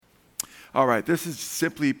All right, this is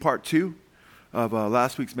simply part 2 of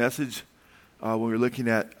last week's message when we were looking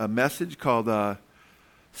at a message called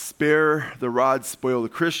Spare the Rod, Spoil the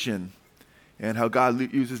Christian, and how God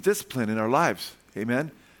uses discipline in our lives,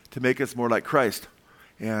 amen, to make us more like Christ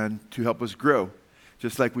and to help us grow.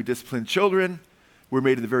 Just like we discipline children, we're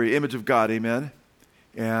made in the very image of God, amen,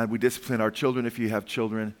 and we discipline our children if you have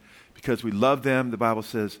children because we love them. The Bible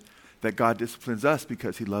says that God disciplines us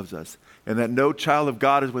because he loves us, and that no child of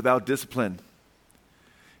God is without discipline.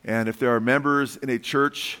 And if there are members in a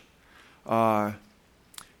church who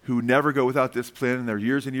never go without discipline, and they're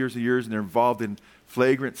years and years and years, and they're involved in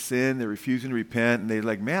flagrant sin, they're refusing to repent, and they're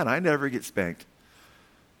like, man, I never get spanked,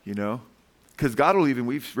 you know? Because God will even,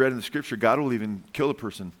 we've read in the scripture, God will even kill a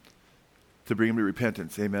person to bring him to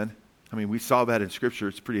repentance, amen? I mean, we saw that in scripture.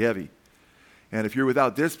 It's pretty heavy. And if you're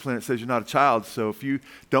without discipline, it says you're not a child. So if you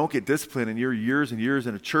don't get discipline and you're years and years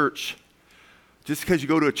in a church, just because you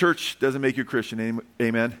go to a church doesn't make you a Christian,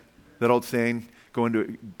 amen? That old saying, going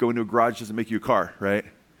to a garage doesn't make you a car, right?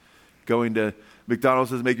 Going to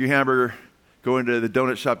McDonald's doesn't make you a hamburger. Going to the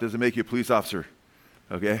donut shop doesn't make you a police officer,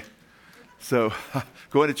 okay? So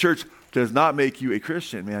going to church does not make you a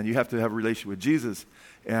Christian, man. You have to have a relationship with Jesus.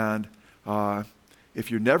 And if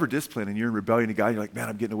you're never disciplined and you're in rebellion to God, you're like, man,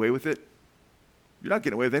 I'm getting away with it. You're not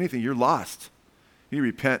getting away with anything. You're lost. You need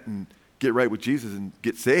to repent and get right with Jesus and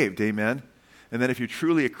get saved, amen? And then if you're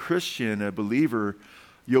truly a Christian, a believer,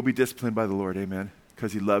 you'll be disciplined by the Lord, amen,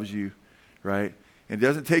 because he loves you, right? And it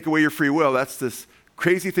doesn't take away your free will. That's this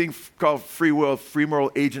crazy thing called free will. Free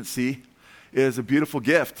moral agency is a beautiful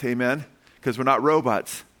gift, amen, because we're not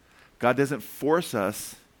robots. God doesn't force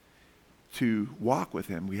us to walk with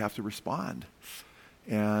him. We have to respond.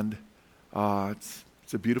 And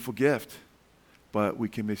it's a beautiful gift, but we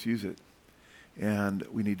can misuse it. And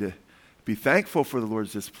we need to be thankful for the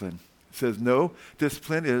Lord's discipline. It says, no,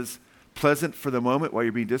 discipline is pleasant for the moment while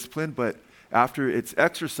you're being disciplined, but after it's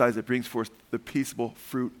exercised, it brings forth the peaceable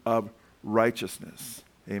fruit of righteousness.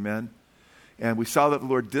 Amen? And we saw that the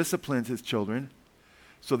Lord disciplines his children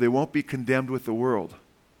so they won't be condemned with the world,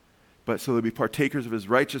 but so they'll be partakers of his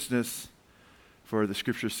righteousness. For the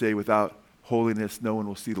scriptures say, without holiness, no one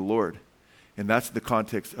will see the Lord. And that's the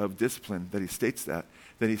context of discipline that he states that.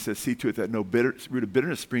 Then he says, see to it that no root of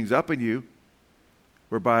bitterness springs up in you,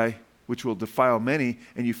 which will defile many,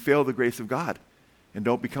 and you fail the grace of God. And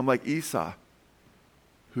don't become like Esau,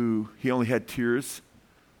 who he only had tears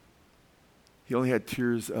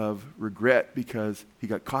of regret because he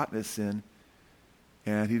got caught in his sin,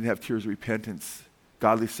 and he didn't have tears of repentance.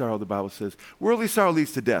 Godly sorrow, the Bible says. Worldly sorrow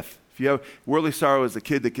leads to death. If you have worldly sorrow as a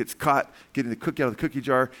kid that gets caught getting the cookie out of the cookie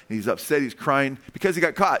jar, and he's upset, he's crying because he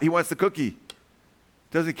got caught. He wants the cookie.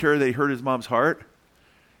 Doesn't care that he hurt his mom's heart.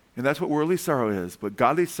 And that's what worldly sorrow is. But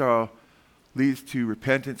godly sorrow leads to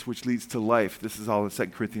repentance, which leads to life. This is all in 2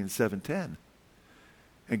 Corinthians 7:10.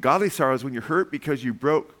 And godly sorrow is when you're hurt because you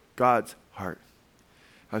broke God's heart.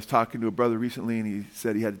 I was talking to a brother recently, and he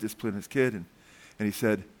said he had to discipline his kid. And he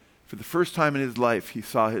said for the first time in his life, he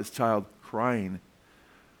saw his child crying.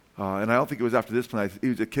 And I don't think it was after discipline.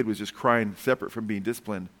 The kid was just crying separate from being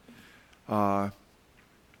disciplined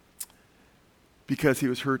because he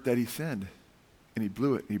was hurt that he sinned. And he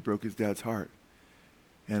blew it, and he broke his dad's heart.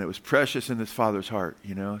 And it was precious in his father's heart,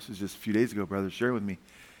 you know. This was just a few days ago, brother shared with me.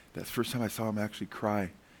 That's the first time I saw him actually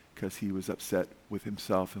cry because he was upset with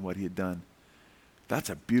himself and what he had done. That's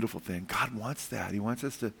a beautiful thing. God wants that. He wants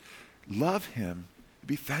us to love him,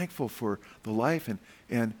 be thankful for the life,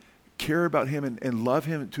 and care about him and love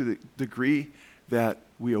him to the degree that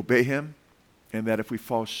we obey him, and that if we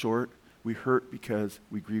fall short, we hurt because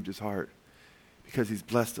we grieved his heart. Because he's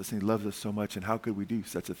blessed us and he loves us so much, and how could we do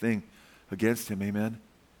such a thing against him, amen?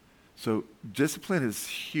 So discipline is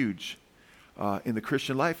huge in the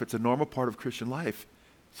Christian life. It's a normal part of Christian life,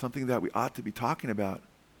 something that we ought to be talking about,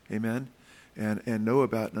 amen, and know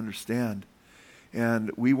about and understand.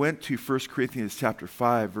 And we went to 1 Corinthians chapter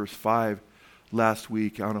 5, verse 5 last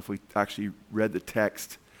week. I don't know if we actually read the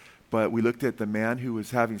text, but we looked at the man who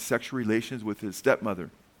was having sexual relations with his stepmother.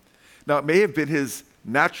 Now, it may have been his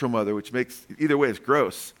natural mother, which makes, either way, it's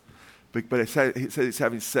gross. But he said he's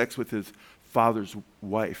having sex with his father's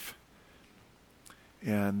wife.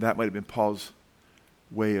 And that might have been Paul's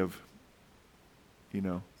way of,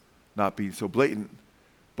 not being so blatant,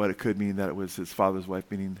 but it could mean that it was his father's wife,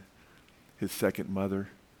 meaning his second mother.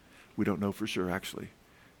 We don't know for sure, actually.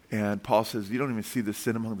 And Paul says, you don't even see this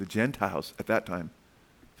sin among the Gentiles at that time.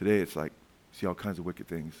 Today, it's like, you see all kinds of wicked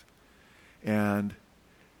things. And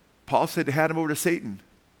Paul said to hand him over to Satan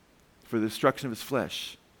for the destruction of his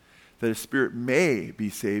flesh, that his spirit may be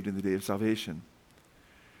saved in the day of salvation.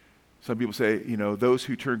 Some people say, those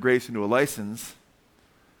who turn grace into a license,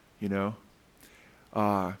 teach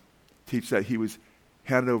that he was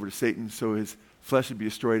handed over to Satan so his flesh would be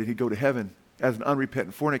destroyed and he'd go to heaven as an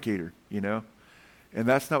unrepentant fornicator, And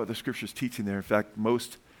that's not what the Scripture's teaching there. In fact,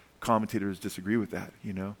 most commentators disagree with that,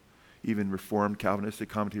 Even Reformed Calvinistic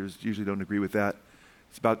commentators usually don't agree with that.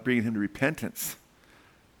 It's about bringing him to repentance.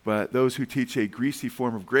 But those who teach a greasy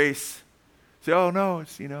form of grace say, oh, no,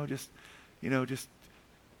 it's, just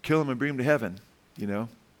kill him and bring him to heaven,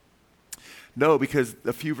 No, because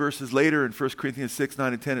a few verses later in 1 Corinthians 6,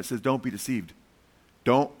 9, and 10, it says, don't be deceived.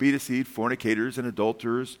 Don't be deceived. Fornicators and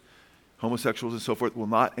adulterers, homosexuals and so forth will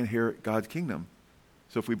not inherit God's kingdom.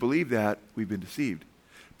 So if we believe that, we've been deceived.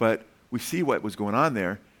 But we see what was going on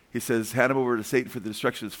there. He says, hand him over to Satan for the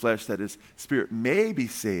destruction of his flesh, that his spirit may be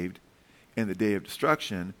saved in the day of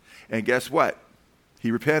destruction. And guess what?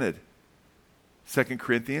 He repented. 2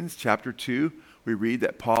 Corinthians chapter 2, we read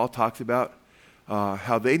that Paul talks about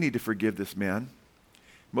how they need to forgive this man.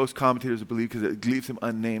 Most commentators believe, because it leaves him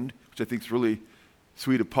unnamed, which I think is really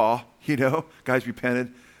sweet of Paul, guys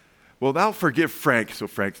repented. Well, now forgive Frank, so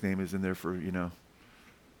Frank's name is in there for,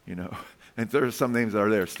 and there are some names that are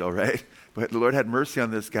there still, right? But the Lord had mercy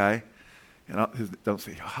on this guy. And don't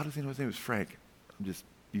say, how does he know his name is Frank? I'm just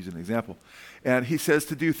using an example. And he says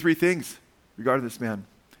to do 3 things regarding this man.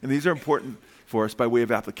 And these are important for us by way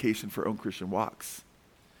of application for our own Christian walks.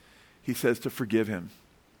 He says to forgive him.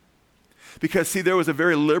 Because, see, there was a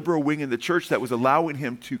very liberal wing in the church that was allowing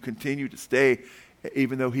him to continue to stay,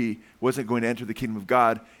 even though he wasn't going to enter the kingdom of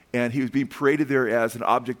God. And he was being paraded there as an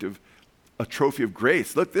object of a trophy of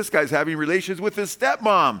grace. Look, this guy's having relations with his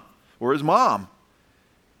stepmom or his mom.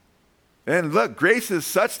 And look, grace is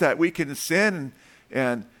such that we can sin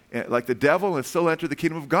and like the devil and still enter the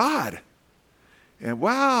kingdom of God. And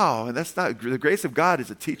wow, and that's not, the grace of God is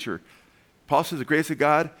a teacher. Paul says the grace of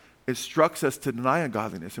God instructs us to deny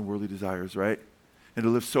ungodliness and worldly desires, right? And to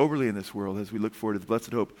live soberly in this world as we look forward to the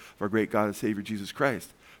blessed hope of our great God and Savior, Jesus Christ.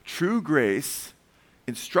 True grace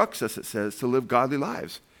instructs us, it says, to live godly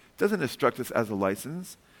lives. It doesn't instruct us as a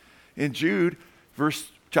license. In Jude,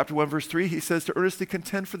 chapter 1, verse 3, he says to earnestly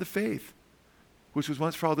contend for the faith, which was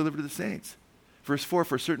once for all delivered to the saints. Verse 4,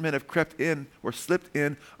 for certain men have crept in or slipped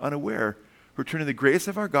in unaware, who are turning the grace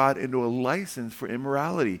of our God into a license for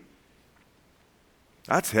immorality.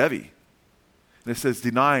 That's heavy. And it says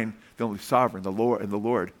denying the only sovereign, the Lord, and the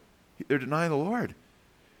Lord. They're denying the Lord.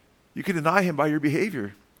 You can deny him by your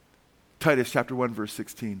behavior. Titus chapter 1, verse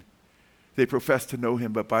 16. They profess to know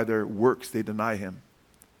him, but by their works they deny him.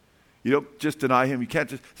 You don't just deny him.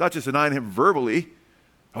 It's not just denying him verbally.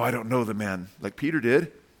 Oh, I don't know the man, like Peter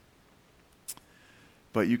did.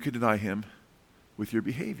 But you can deny him with your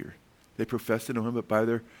behavior. They profess to know him, but by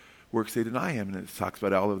their works they deny him. And it talks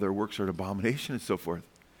about all of their works are an abomination and so forth.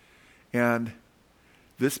 And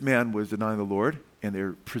this man was denying the Lord, and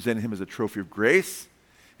they're presenting him as a trophy of grace.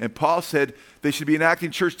 And Paul said they should be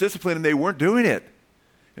enacting church discipline, and they weren't doing it.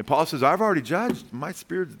 And Paul says, I've already judged. My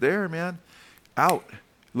spirit's there, man. Out.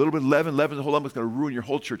 A little bit of leaven. Leaven's the whole lump. It's going to ruin your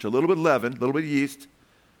whole church. A little bit of leaven, a little bit of yeast,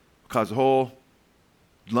 will cause a whole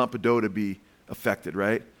lump of dough to be affected,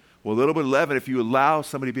 right? Well, a little bit of leaven, if you allow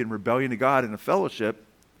somebody to be in rebellion to God in a fellowship,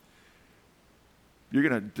 you're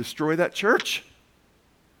going to destroy that church.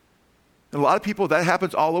 And a lot of people, that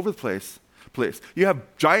happens all over the place. You have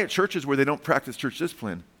giant churches where they don't practice church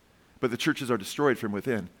discipline, but the churches are destroyed from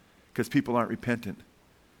within because people aren't repentant.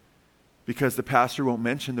 Because the pastor won't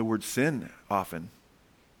mention the word sin often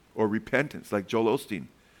or repentance, like Joel Osteen.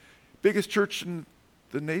 Biggest church in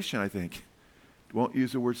the nation, I think. Won't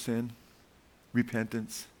use the word sin,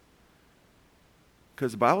 repentance.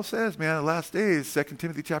 Because the Bible says, man, in the last days, 2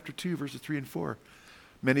 Timothy chapter 2, verses 3 and 4,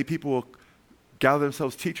 many people will gather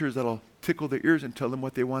themselves teachers that'll tickle their ears and tell them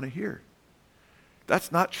what they want to hear.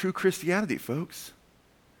 That's not true Christianity, folks.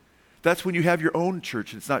 That's when you have your own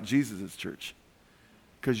church and it's not Jesus' church.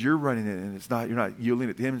 Because you're running it and you're not yielding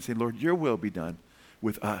it to him and saying, Lord, your will be done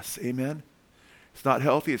with us. Amen? It's not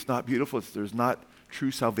healthy. It's not beautiful. There's not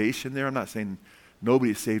true salvation there. I'm not saying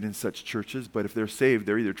nobody's saved in such churches, but if they're saved,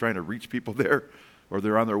 they're either trying to reach people there or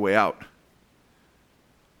they're on their way out.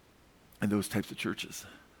 And those types of churches.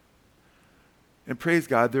 And praise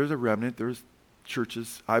God, there's a remnant. There's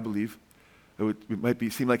churches, I believe. It might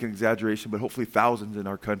seem like an exaggeration, but hopefully thousands in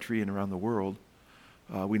our country and around the world.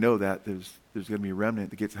 We know that there's going to be a remnant.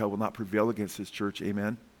 The gates of hell will not prevail against his church.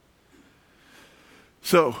 Amen.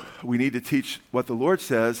 So we need to teach what the Lord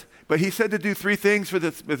says. But he said to do 3 things for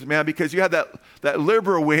this man, because you had that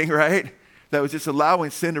liberal wing, right, that was just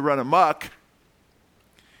allowing sin to run amok.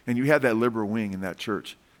 And you had that liberal wing in that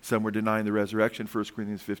church. Some were denying the resurrection, 1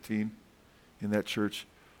 Corinthians 15, in that church.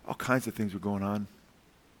 All kinds of things were going on.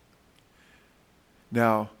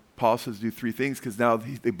 Now, Paul says do 3 things because now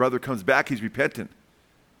the brother comes back, he's repentant.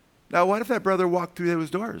 Now, what if that brother walked through those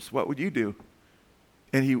doors? What would you do?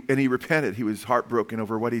 And he repented. He was heartbroken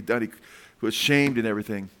over what he'd done. He was shamed and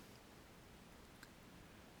everything.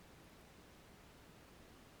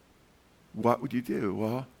 What would you do?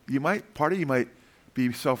 Well, part of you might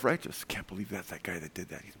be self-righteous. Can't believe that's that guy that did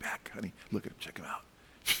that. He's back, honey. Look at him, check him out.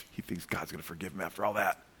 He thinks God's going to forgive him after all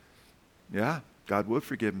that. Yeah, God would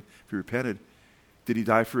forgive him if he repented. Did he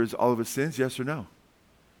die for all of his sins? Yes or no?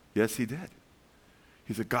 Yes, he did.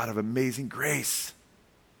 He's a God of amazing grace.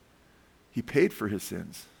 He paid for his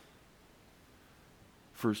sins.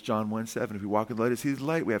 1 John 1:7, if we walk in the light as he is the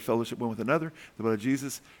light, we have fellowship one with another. The blood of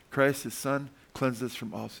Jesus Christ, his son, cleanses us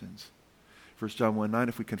from all sins. 1 John 1:9,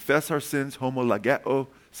 if we confess our sins, homologeo,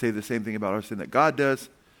 say the same thing about our sin that God does,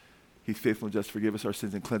 he's faithful and just to forgive us our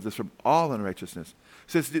sins and cleanse us from all unrighteousness.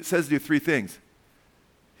 So it says to do 3 things.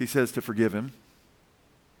 He says to forgive him.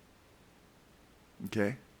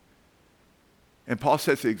 Okay? And Paul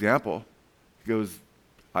sets the example. He goes,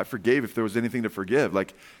 I forgave if there was anything to forgive.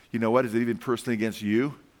 Like, you know what? Is it even personally against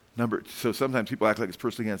you? So sometimes people act like it's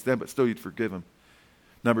personally against them, but still you'd forgive them.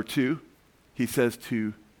 Number 2, he says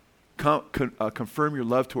to confirm your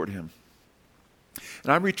love toward him.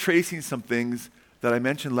 And I'm retracing some things that I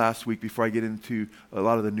mentioned last week before I get into a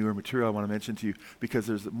lot of the newer material I want to mention to you, because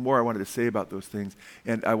there's more I wanted to say about those things.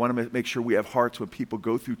 And I want to make sure we have hearts when people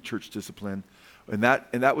go through church discipline. And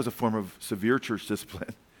that was a form of severe church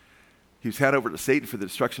discipline. He was handed over to Satan for the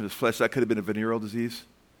destruction of his flesh. That could have been a venereal disease,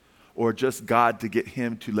 or just God to get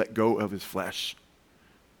him to let go of his flesh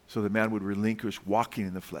so the man would relinquish walking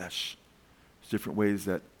in the flesh. There's different ways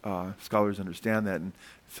that scholars understand that, and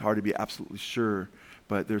it's hard to be absolutely sure,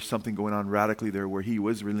 but there's something going on radically there where he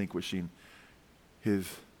was relinquishing his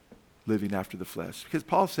living after the flesh. Because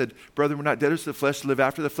Paul said, brethren, we're not debtors to the flesh to live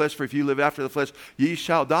after the flesh, for if you live after the flesh, ye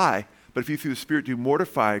shall die. But if you through the Spirit do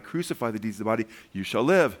mortify, crucify the deeds of the body, you shall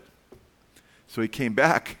live. So he came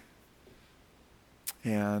back,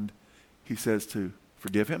 and he says to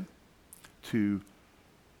forgive him, to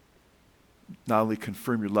not only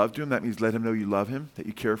confirm your love to him, that means let him know you love him, that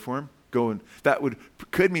you care for him.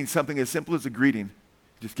 Could mean something as simple as a greeting,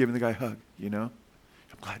 just giving the guy a hug, you know.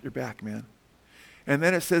 I'm glad you're back, man. And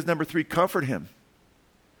then it says, number 3, comfort him.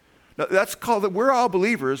 Now, that's called that we're all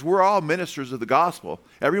believers. We're all ministers of the gospel.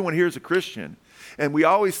 Everyone here is a Christian. And we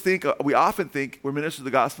often think we're ministers of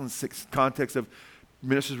the gospel in the context of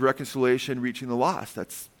ministers of reconciliation, reaching the lost.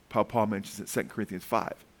 That's how Paul mentions it in 2 Corinthians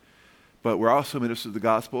 5. But we're also ministers of the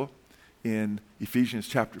gospel in Ephesians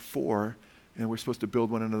chapter 4, and we're supposed to build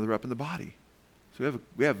one another up in the body. So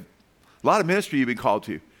we have a lot of ministry you've been called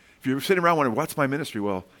to. If you're sitting around wondering, what's my ministry?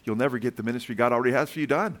 Well, you'll never get the ministry God already has for you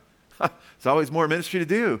done. There's always more ministry to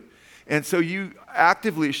do. And so you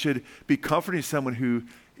actively should be comforting someone who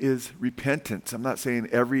is repentant. I'm not saying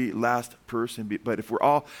every last person, but if we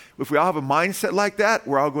all have a mindset like that,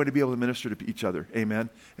 we're all going to be able to minister to each other, amen,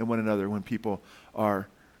 and one another when people are,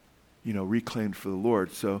 reclaimed for the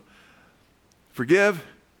Lord. So forgive,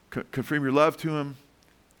 confirm your love to him,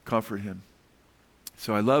 comfort him.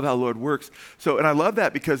 So I love how the Lord works. And I love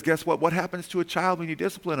that because guess what? What happens to a child when you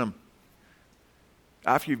discipline him?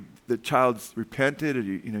 After the child's repented, or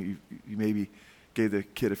you maybe gave the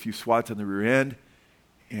kid a few swats on the rear end,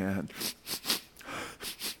 and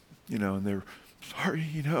and they're sorry,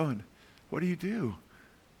 and what do?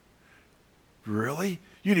 Really?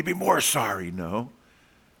 You need to be more sorry. No,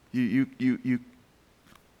 you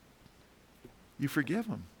forgive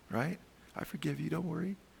them, right? I forgive you. Don't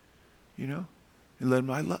worry, and let them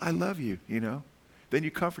know I love you. Then you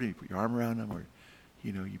comfort them. You put your arm around them, or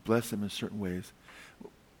you bless them in certain ways.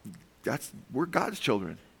 We're God's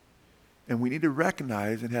children, and we need to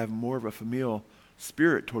recognize and have more of a familial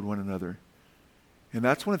spirit toward one another. And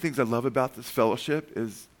that's one of the things I love about this fellowship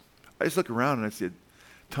is I just look around and I see a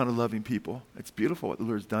ton of loving people. It's beautiful what the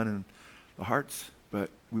Lord's done in the hearts, but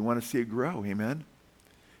we want to see it grow, amen?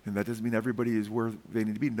 And that doesn't mean everybody is where they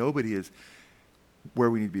need to be. Nobody is where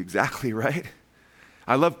we need to be exactly, right?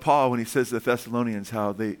 I love Paul when he says to the Thessalonians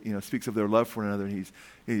how they, speaks of their love for one another, and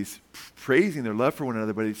he's praising their love for one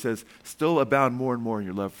another, but he says, still abound more and more in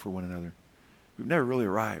your love for one another. We've never really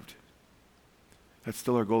arrived. That's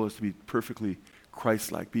still our goal, is to be perfectly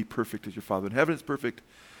Christ-like. Be perfect as your Father in heaven is perfect.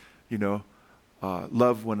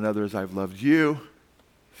 Love one another as I've loved you.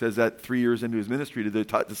 He says that 3 years into his ministry to the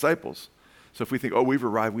disciples. So if we think, we've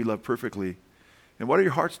arrived, we love perfectly. And what are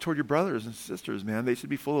your hearts toward your brothers and sisters, man? They should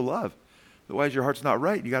be full of love. Otherwise, your heart's not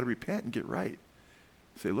right. You got to repent and get right.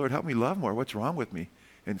 Say, Lord, help me love more. What's wrong with me?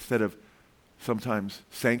 Instead of sometimes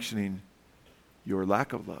sanctioning your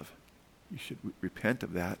lack of love. You should repent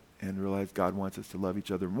of that and realize God wants us to love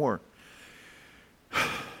each other more.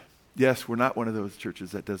 Yes, we're not one of those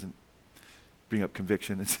churches that doesn't bring up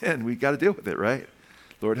conviction and sin. We got to deal with it, right?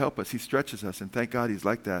 Lord, help us. He stretches us, and thank God he's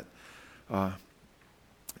like that.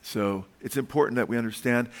 So it's important that we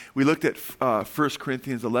understand. We looked at 1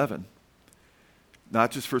 Corinthians 11.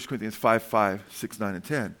 Not just 1 Corinthians 5, 6, 9, and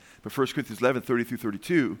 10, but 1 Corinthians 11, 30 through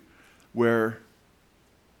 32, where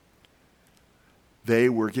they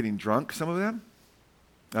were getting drunk, some of them.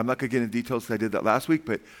 I'm not going to get into details because I did that last week,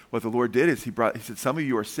 but what the Lord did is he said, some of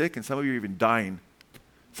you are sick and some of you are even dying.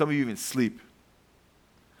 Some of you even sleep.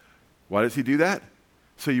 Why does he do that?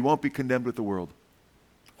 So you won't be condemned with the world.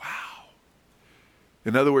 Wow.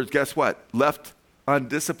 In other words, guess what? Left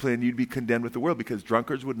undisciplined, you'd be condemned with the world because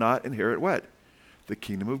drunkards would not inherit what? The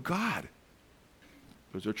kingdom of God.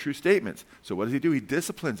 Those are true statements. So what does he do? He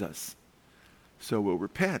disciplines us. So we'll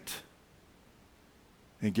repent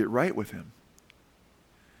and get right with him.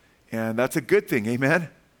 And that's a good thing, amen?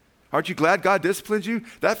 Aren't you glad God disciplines you?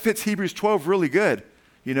 That fits Hebrews 12 really good.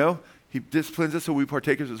 You know, he disciplines us so we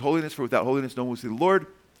partakers of his holiness, for without holiness no one will see the Lord.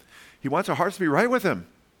 He wants our hearts to be right with him.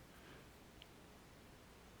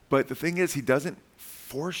 But the thing is, he doesn't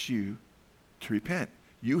force you to repent.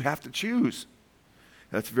 You have to choose.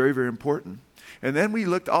 That's very, very important. And then we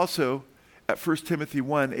looked also at 1 Timothy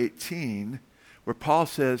 1:18, where Paul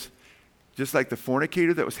says, just like the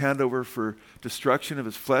fornicator that was handed over for destruction of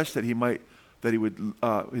his flesh, his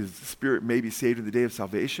spirit may be saved in the day of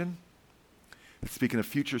salvation. Speaking of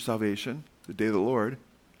future salvation, the day of the Lord,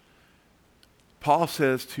 Paul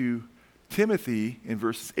says to Timothy in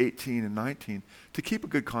verses 18 and 19 to keep a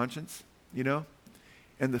good conscience, you know,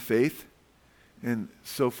 and the faith and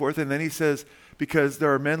so forth. And then he says, because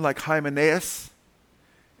there are men like Hymenaeus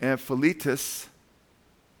and Philetus,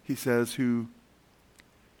 he says, who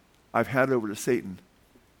I've handed over to Satan,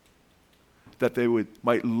 that they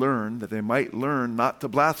might learn not to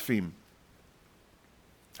blaspheme.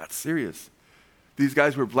 That's serious. These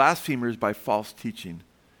guys were blasphemers by false teaching,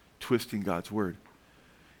 twisting God's word.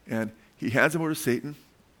 And he hands them over to Satan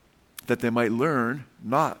that they might learn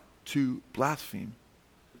not to blaspheme.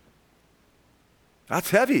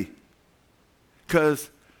 That's heavy. Because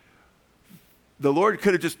the Lord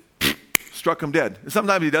could have just struck them dead. And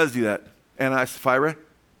sometimes he does do that. Ananias and Sapphira,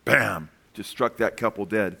 bam, just struck that couple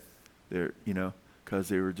dead there, you know, because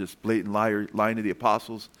they were just blatant lying to the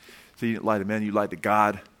apostles. So you didn't lie to men, you lied to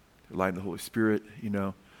God. They're lying to the Holy Spirit, you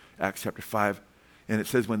know, Acts chapter 5. And it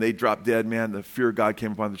says when they dropped dead, man, the fear of God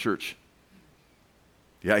came upon the church.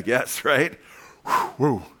 Yeah, I guess, right?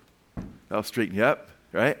 Whoa. That'll straighten you up,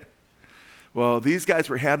 right? Well, these guys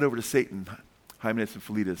were handed over to Satan, Hymenaeus and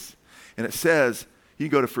Philetus. And it says, you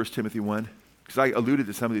can go to 1 Timothy 1, because I alluded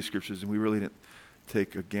to some of these scriptures, and we really didn't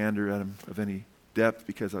take a gander at them of any depth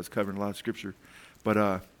because I was covering a lot of scripture.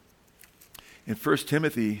 But in 1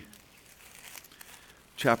 Timothy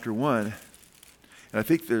chapter 1, and I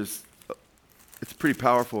think it's pretty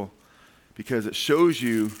powerful because it shows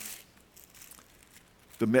you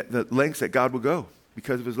the lengths that God will go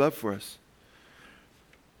because of his love for us.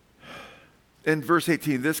 In verse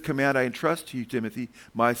 18, this command I entrust to you, Timothy,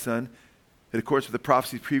 my son, that according to the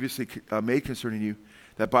prophecies previously made concerning you,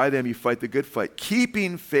 that by them you fight the good fight,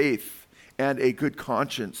 keeping faith and a good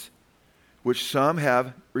conscience, which some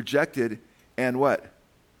have rejected and what?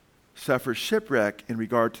 Suffer shipwreck in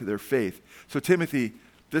regard to their faith. So Timothy,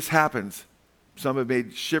 this happens. Some have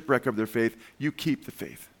made shipwreck of their faith. You keep the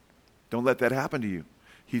faith. Don't let that happen to you.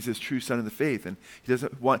 He's his true son in the faith, and he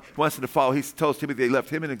wants him to follow. He tells Timothy they left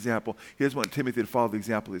him an example. He doesn't want Timothy to follow the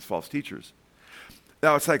example of these false teachers.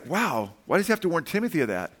 Now it's like, wow, why does he have to warn Timothy of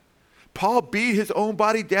that? Paul beat his own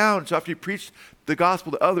body down, so after he preached the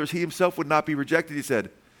gospel to others, he himself would not be rejected, he said.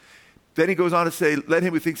 Then he goes on to say, let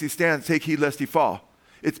him who thinks he stands take heed lest he fall.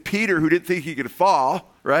 It's Peter who didn't think he could fall,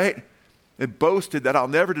 right? And boasted that I'll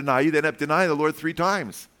never deny you, then ended up denying the Lord 3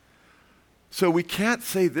 times. So we can't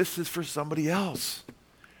say this is for somebody else.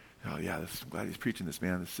 Oh yeah, I'm glad he's preaching this,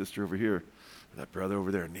 man. This sister over here, that brother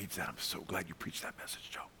over there needs that. I'm so glad you preached that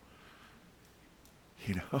message, Joe.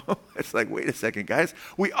 You know, it's like, wait a second, guys.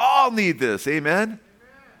 We all need this, amen? Amen?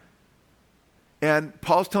 And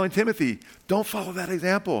Paul's telling Timothy, don't follow that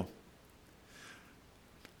example.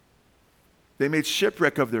 They made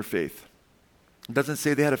shipwreck of their faith. It doesn't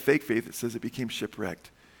say they had a fake faith. It says it became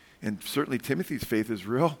shipwrecked. And certainly Timothy's faith is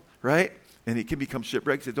real, right? And he can become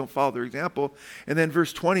shipwrecked. He said, don't follow their example. And then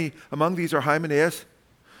verse 20, among these are Hymenaeus,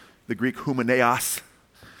 the Greek humeneos,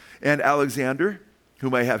 and Alexander,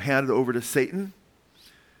 whom I have handed over to Satan,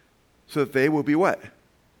 so that they will be what?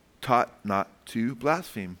 Taught not to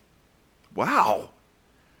blaspheme. Wow.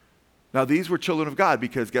 Now, these were children of God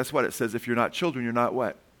because guess what? It says if you're not children, you're not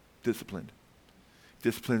what? Disciplined.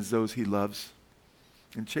 Disciplines those he loves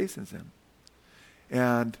and chastens them.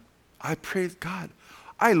 And I praise God.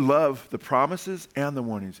 I love the promises and the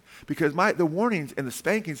warnings because the warnings and the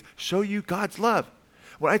spankings show you God's love.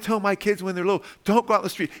 When I tell my kids when they're little, don't go out in the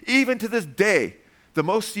street, even to this day, the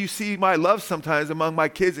most you see my love sometimes among my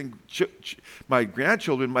kids and my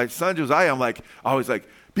grandchildren, my son Josiah, I'm always like,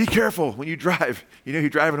 be careful when you drive. You know, you're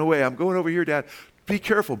driving away. I'm going over here, Dad. Be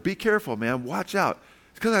careful, man. Watch out.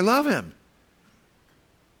 It's because I love him.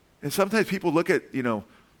 And sometimes people look at,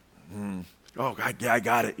 oh, God, yeah, I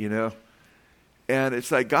got it, And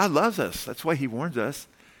it's like God loves us. That's why he warns us.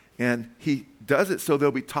 And he does it so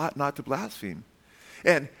they'll be taught not to blaspheme.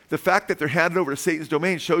 And the fact that they're handed over to Satan's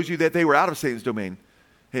domain shows you that they were out of Satan's domain.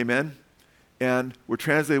 Amen? And we're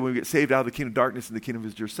translated when we get saved out of the kingdom of darkness and the kingdom of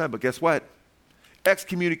his dear son. But guess what?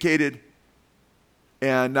 Excommunicated,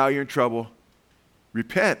 and now you're in trouble.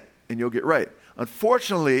 Repent, and you'll get right.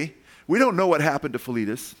 Unfortunately, we don't know what happened to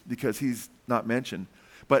Philetus because he's not mentioned.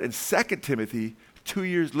 But in 2 Timothy, 2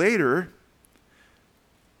 years later,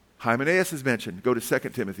 Hymenaeus is mentioned. Go to 2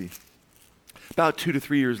 Timothy. About 2 to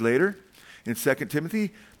 3 years later, in 2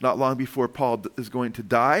 Timothy, not long before Paul is going to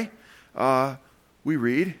die, we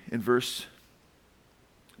read in verse,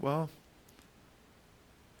 and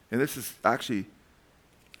this is actually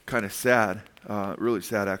kind of sad, really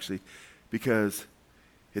sad actually, because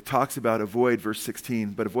it talks about avoid, verse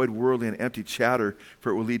 16, but avoid worldly and empty chatter,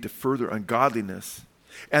 for it will lead to further ungodliness.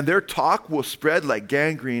 And their talk will spread like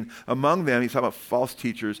gangrene among them. He's talking about false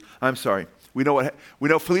teachers. I'm sorry. We know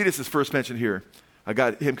Philetus is first mentioned here. I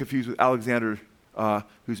got him confused with Alexander,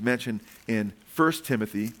 who's mentioned in 1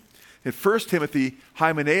 Timothy. In 1 Timothy,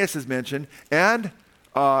 Hymenaeus is mentioned, and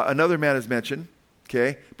another man is mentioned.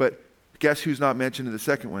 Okay, but guess who's not mentioned in the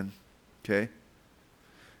second one? Okay,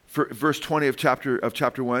 verse 20 of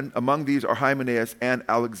chapter 1. Among these are Hymenaeus and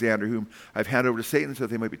Alexander, whom I've handed over to Satan, so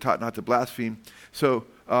that they might be taught not to blaspheme. So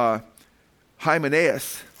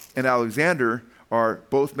Hymenaeus and Alexander are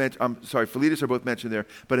both mentioned. Philetus are both mentioned there.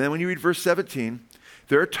 But then when you read verse 17,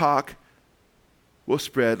 their talk will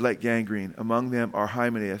spread like gangrene. Among them are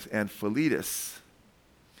Hymenaeus and Philetus,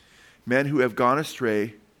 men who have gone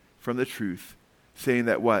astray from the truth, saying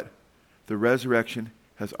that what? The resurrection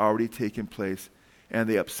has already taken place, and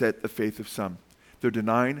they upset the faith of some. They're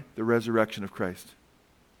denying the resurrection of Christ.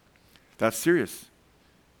 That's serious.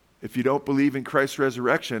 If you don't believe in Christ's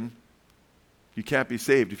resurrection, you can't be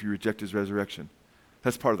saved if you reject his resurrection.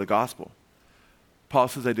 That's part of the gospel. Paul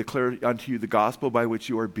says, I declare unto you the gospel by which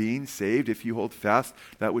you are being saved, if you hold fast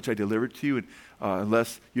that which I delivered to you, and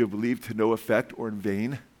unless you have believed to no effect or in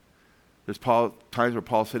vain. There's times where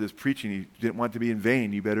Paul said his preaching, he didn't want to be in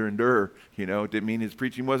vain. You better endure. It didn't mean his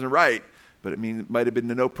preaching wasn't right, but it might have been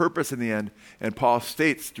to no purpose in the end. And Paul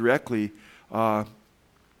states directly that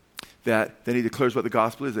then he declares what the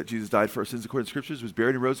gospel is, that Jesus died for our sins according to the Scriptures, was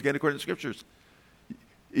buried and rose again according to the Scriptures.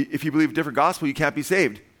 If you believe a different gospel, you can't be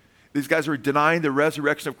saved. These guys are denying the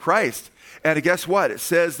resurrection of Christ. And guess what? It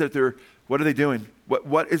says that what are they doing?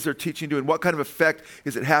 What is their teaching doing? What kind of effect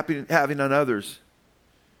is it having on others?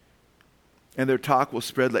 And their talk will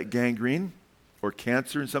spread like gangrene or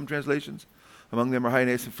cancer in some translations. Among them are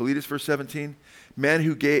Hymenaeus and Philetus, verse 17. Men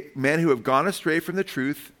who have gone astray from the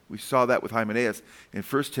truth. We saw that with Hymenaeus in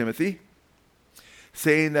 1 Timothy.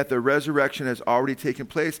 Saying that the resurrection has already taken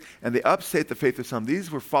place, and they upset the faith of some. These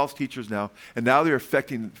were false teachers now, and now they're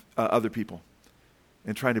affecting other people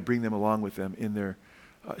and trying to bring them along with them in their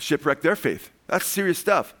shipwreck their faith. That's serious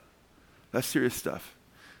stuff. That's serious stuff.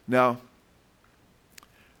 Now,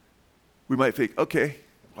 we might think, okay,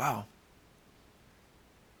 wow,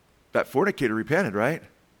 that fornicator repented, right?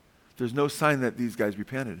 There's no sign that these guys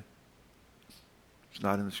repented. It's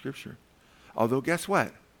not in the Scripture. Although, guess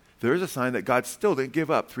what? There is a sign that God still didn't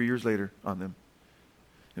give up 3 years later on them.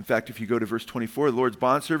 In fact, if you go to verse 24, the Lord's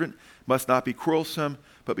bondservant must not be quarrelsome,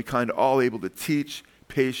 but be kind to all, able to teach,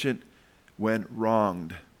 patient when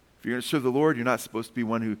wronged. If you're going to serve the Lord, you're not supposed to be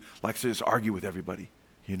one who likes to just argue with everybody,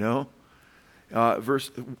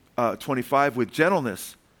 Verse 25, with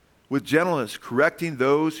gentleness, correcting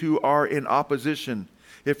those who are in opposition,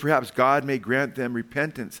 if perhaps God may grant them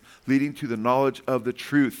repentance, leading to the knowledge of the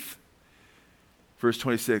truth. Verse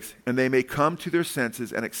 26, and they may come to their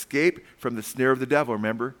senses and escape from the snare of the devil.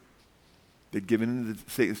 Remember, they'd given in to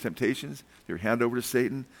Satan's temptations. They were handed over to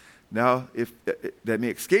Satan. Now, if they may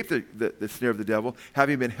escape the snare of the devil,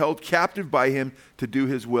 having been held captive by him to do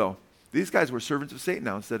his will. These guys were servants of Satan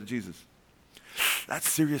now instead of Jesus. That's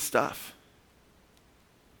serious stuff.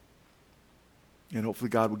 And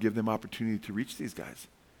hopefully God will give them opportunity to reach these guys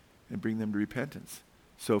and bring them to repentance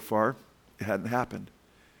So far, it hadn't happened.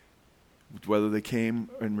 Whether they came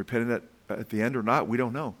and repented at the end or not, we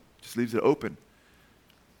don't know. Just leaves it open.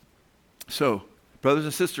 So, brothers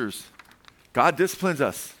and sisters, God disciplines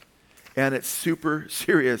us, and it's super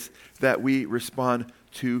serious that we respond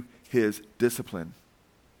to his discipline.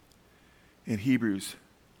 In Hebrews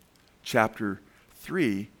chapter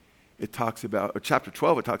 3, it talks about, or chapter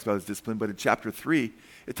 12, it talks about his discipline, but in chapter 3,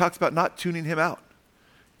 it talks about not tuning him out,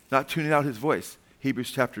 not tuning out his voice.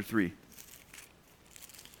 Hebrews chapter 3,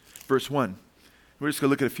 verse 1. We're just going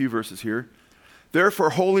to look at a few verses here.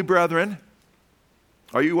 Therefore, holy brethren,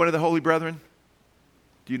 are you one of the holy brethren?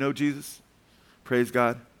 Do you know Jesus? Praise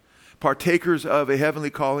God. Partakers of a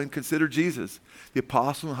heavenly calling, consider Jesus, the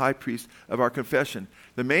apostle and high priest of our confession.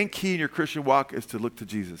 The main key in your Christian walk is to look to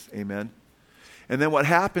Jesus. Amen. And then what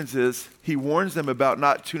happens is he warns them about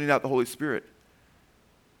not tuning out the Holy Spirit.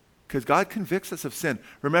 Because God convicts us of sin.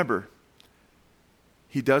 Remember,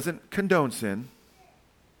 he doesn't condone sin,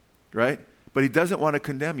 right? But he doesn't want to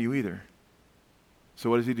condemn you either. So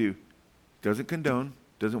what does he do? Doesn't condone,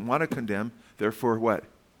 doesn't want to condemn. Therefore what?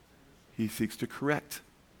 He seeks to correct.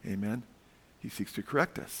 Amen. He seeks to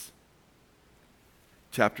correct us.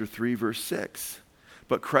 Chapter 3, verse 6.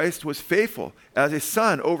 But Christ was faithful as a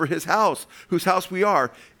son over his house, whose house we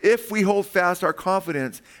are, if we hold fast our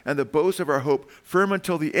confidence and the boast of our hope firm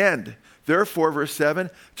until the end. Therefore, verse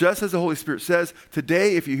 7, just as the Holy Spirit says,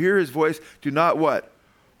 today if you hear his voice, do not what?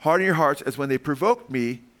 Harden your hearts as when they provoked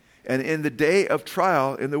me and in the day of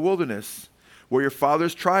trial in the wilderness, where your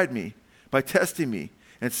fathers tried me by testing me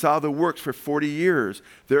and saw the works for 40 years.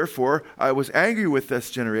 Therefore, I was angry with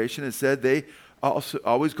this generation and said they also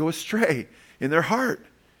always go astray in their heart,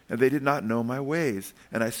 and they did not know my ways.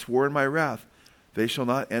 And I swore in my wrath, they shall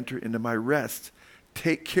not enter into my rest.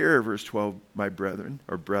 Take care, verse 12, my brethren,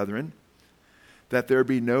 that there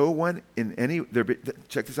be no one in any,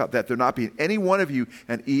 check this out, that there not be in any one of you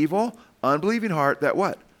an evil, unbelieving heart that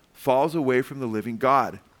what? Falls away from the living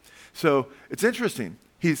God. So it's interesting.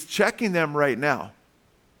 He's checking them right now.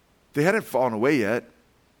 They hadn't fallen away yet.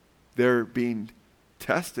 They're being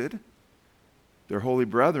tested. They're holy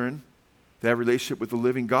brethren. They have a relationship with the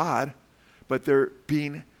living God, but they're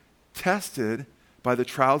being tested by the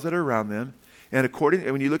trials that are around them. And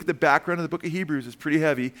when you look at the background of the book of Hebrews, it's pretty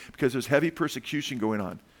heavy because there's heavy persecution going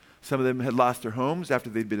on. Some of them had lost their homes after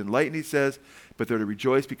they'd been enlightened, he says, but they're to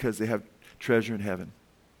rejoice because they have treasure in heaven.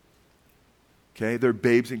 Okay, they're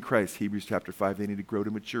babes in Christ, Hebrews chapter 5. They need to grow to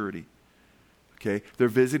maturity. Okay, they're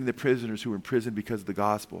visiting the prisoners who are in prison because of the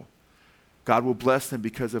gospel. God will bless them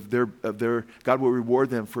because of their. God will reward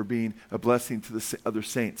them for being a blessing to the other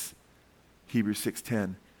saints. Hebrews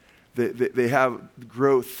 6:10. They have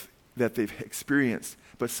growth that they've experienced,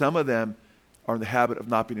 but some of them are in the habit of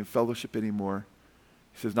not being in fellowship anymore.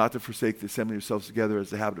 He says not to forsake the assembling of yourselves together as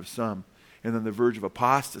the habit of some, and on the verge of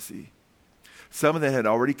apostasy. Some of them had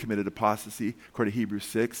already committed apostasy, according to Hebrews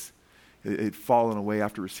 6. They'd fallen away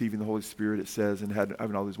after receiving the Holy Spirit, it says, and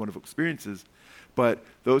having all these wonderful experiences. But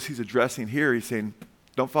those he's addressing here, he's saying,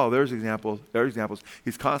 don't follow their examples.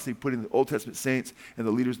 He's constantly putting the Old Testament saints and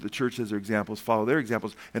the leaders of the church as their examples, follow their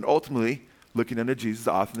examples, and ultimately looking unto Jesus,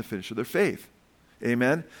 the author and the finisher of their faith.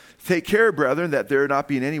 Amen. Take care, brethren, that there not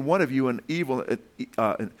be in any one of you an evil,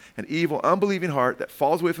 unbelieving heart that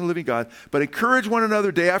falls away from the living God, but encourage one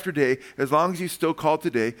another day after day, as long as you still call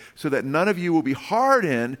today, so that none of you will be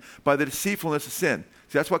hardened by the deceitfulness of sin.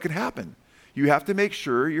 See, that's what can happen. You have to make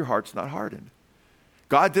sure your heart's not hardened.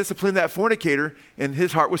 God disciplined that fornicator, and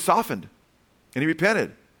his heart was softened, and he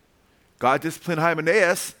repented. God disciplined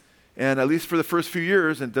Hymenaeus, and at least for the first few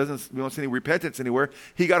years, and we don't see any repentance anywhere,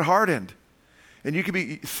 he got hardened. And you could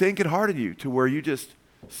be thinking hard in you to where you just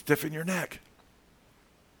stiffen your neck.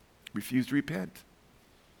 Refuse to repent.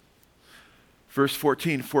 Verse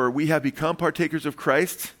 14, for we have become partakers of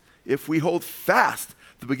Christ if we hold fast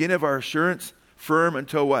the beginning of our assurance firm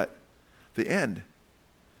until what? The end.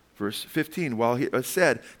 Verse 15, while he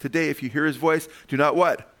said, today if you hear his voice, do not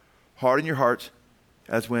what? Harden your hearts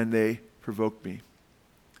as when they provoked me.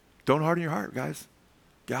 Don't harden your heart, guys,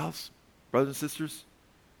 gals, brothers and sisters.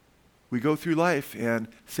 We go through life and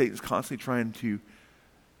Satan's constantly trying to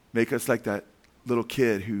make us like that little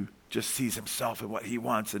kid who just sees himself and what he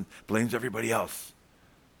wants and blames everybody else.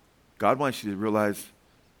 God wants you to realize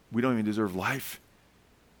we don't even deserve life.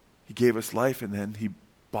 He gave us life, and then he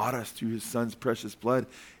bought us through his son's precious blood,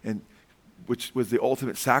 and which was the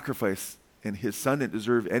ultimate sacrifice, and his son didn't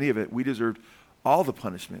deserve any of it. We deserved all the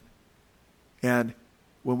punishment. And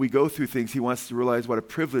when we go through things, he wants to realize what a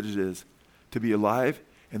privilege it is to be alive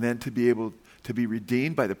and then to be able to be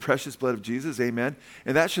redeemed by the precious blood of Jesus. Amen.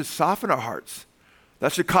 And that should soften our hearts.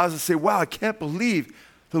 That should cause us to say, wow, I can't believe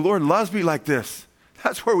The Lord loves me like this.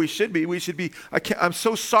 That's where we should be. We should be, I'm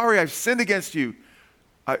so sorry I've sinned against you.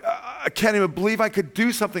 I can't even believe I could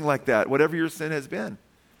do something like that, whatever your sin has been.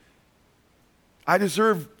 I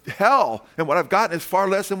deserve hell, and what I've gotten is far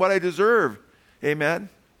less than what I deserve. Amen?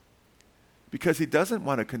 Because he doesn't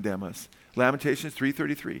want to condemn us. Lamentations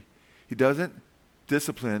 3:33. He doesn't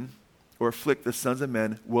discipline or afflict the sons of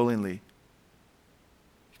men willingly.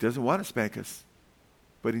 He doesn't want to spank us,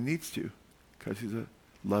 but he needs to because he's a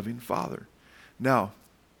loving father. Now,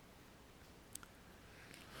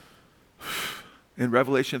 in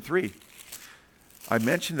Revelation 3, I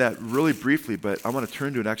mentioned that really briefly, but I want to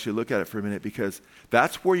turn to it and actually look at it for a minute because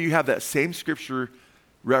that's where you have that same scripture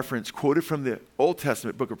reference quoted from the Old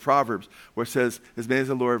Testament book of Proverbs where it says, as many as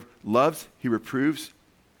the Lord loves, he reproves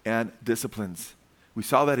and disciplines. We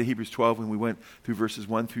saw that in Hebrews 12 when we went through verses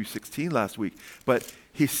 1 through 16 last week. But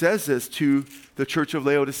he says this to the church of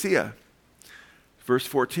Laodicea. Verse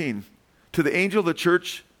 14, to the angel of the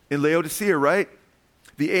church in Laodicea, right?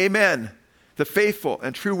 The Amen, the faithful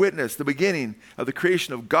and true witness, the beginning of the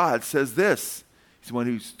creation of God says this. He's the one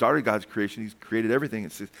who started God's creation. He's created everything.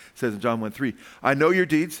 It says in John 1:3, I know your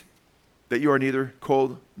deeds, that you are neither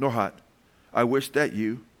cold nor hot. I wish that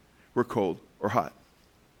you were cold or hot.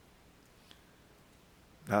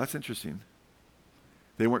 Now that's interesting.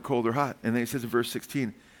 They weren't cold or hot. And then he says in verse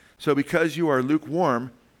 16, so because you are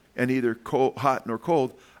lukewarm and neither hot nor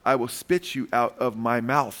cold, I will spit you out of my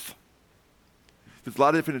mouth. There's a lot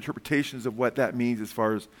of different interpretations of what that means as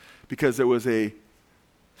far as, because there was a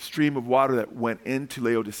stream of water that went into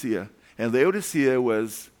Laodicea. And Laodicea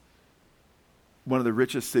was one of the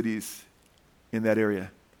richest cities in that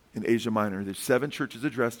area, in Asia Minor. There's 7 churches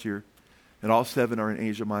addressed here, and all 7 are in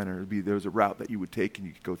Asia Minor. There was a route that you would take, and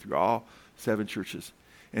you could go through all 7 churches.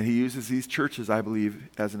 And he uses these churches, I believe,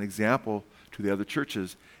 as an example to the other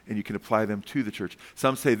churches, and you can apply them to the church.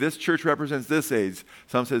 Some say this church represents this age.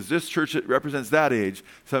 Some says this church represents that age.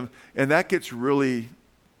 And that gets really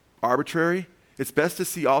arbitrary. It's best to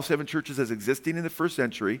see all 7 churches as existing in the first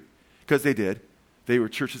century, because they did. They were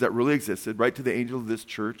churches that really existed, right to the angel of this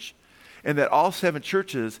church. And that all 7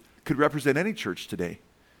 churches could represent any church today.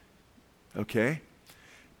 Okay?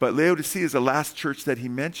 But Laodicea is the last church that he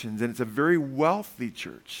mentions, and it's a very wealthy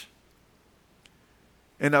church.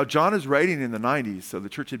 And now John is writing in the 90s, so the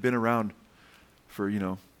church had been around for,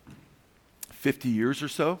 50 years or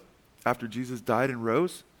so after Jesus died and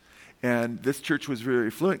rose. And this church was very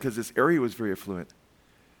affluent because this area was very affluent.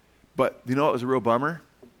 But what was a real bummer?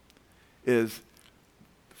 Is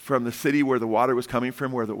from the city where the water was coming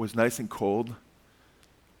from, where it was nice and cold,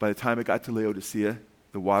 by the time it got to Laodicea,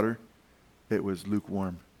 the water, it was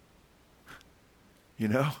lukewarm.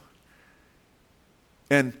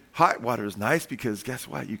 And hot water is nice because guess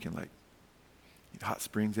what? You can hot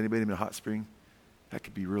springs. Anybody been in a hot spring? That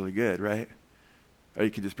could be really good, right? Or you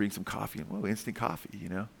could just bring some coffee and, instant coffee,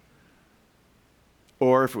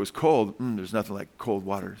 Or if it was cold, there's nothing like cold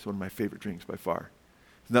water. It's one of my favorite drinks by far.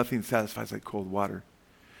 Nothing satisfies like cold water.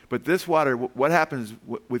 But this water, what happens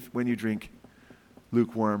when you drink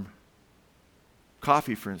lukewarm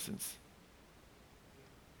coffee, for instance?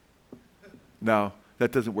 Now,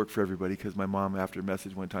 that doesn't work for everybody because my mom, after a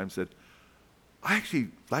message one time, said, I actually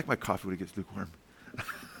like my coffee when it gets lukewarm.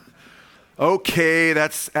 Okay,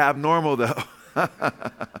 that's abnormal, though.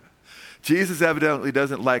 Jesus evidently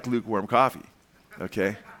doesn't like lukewarm coffee,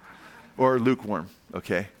 okay? Or lukewarm,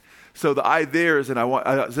 okay? So the idea is, I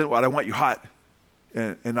want you hot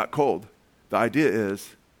and not cold. The idea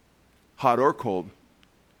is hot or cold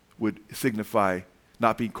would signify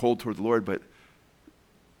not being cold toward the Lord, but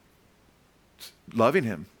loving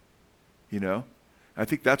him, I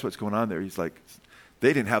think that's what's going on there. He's like,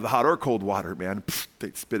 they didn't have the hot or cold water, man.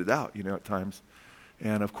 They'd spit it out, at times.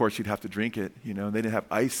 And of course, you'd have to drink it, and they didn't have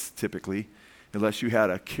ice typically, unless you had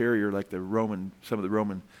a carrier like some of the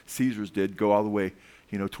Roman Caesars did, go all the way,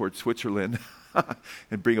 towards Switzerland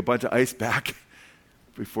and bring a bunch of ice back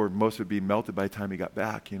before most would be melted by the time he got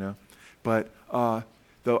back, But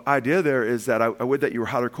the idea there is that I would that you were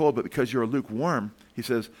hot or cold, but because you're lukewarm, he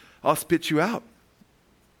says, I'll spit you out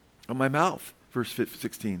of my mouth, verse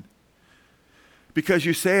 16. Because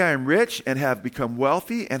you say I am rich and have become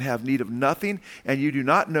wealthy and have need of nothing, and you do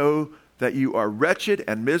not know that you are wretched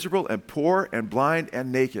and miserable and poor and blind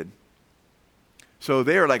and naked. So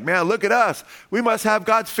they are like, man, look at us. We must have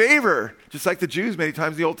God's favor. Just like the Jews many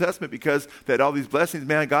times in the Old Testament, because they had all these blessings,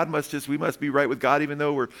 man, we must be right with God even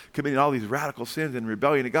though we're committing all these radical sins and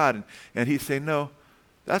rebellion to God. And he's saying, no,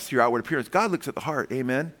 that's your outward appearance. God looks at the heart,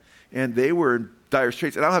 amen? And they were in dire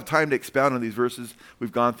straits. And I don't have time to expound on these verses.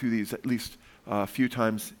 We've gone through these at least a few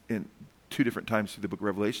times in 2 different times through the book of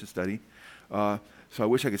Revelation study. So I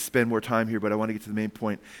wish I could spend more time here, but I want to get to the main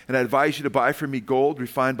point. And I advise you to buy from me gold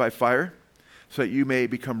refined by fire, so that you may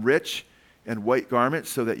become rich, and white garments,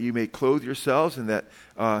 so that you may clothe yourselves, and that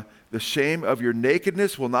the shame of your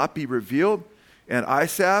nakedness will not be revealed, and eye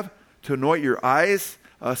salve to anoint your eyes,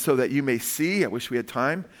 so that you may see. I wish we had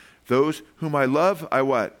time. Those whom I love, I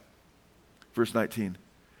what? Verse 19.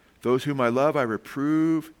 Those whom I love, I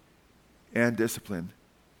reprove and discipline.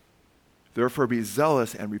 Therefore be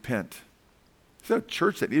zealous and repent. It's a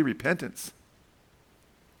church that needs repentance.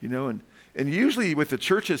 And usually with the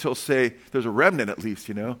churches, he'll say, there's a remnant at least,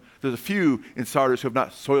 There's a few in Sardis who have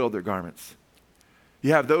not soiled their garments.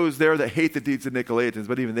 You have those there that hate the deeds of Nicolaitans,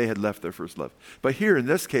 but even they had left their first love. But here in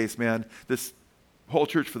this case, man, this whole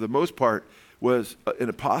church for the most part was an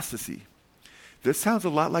apostasy. This sounds a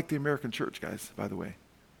lot like the American church, guys, by the way.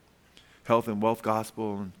 Health and wealth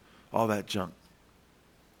gospel and all that junk.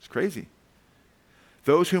 It's crazy.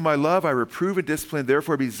 Those whom I love, I reprove and discipline,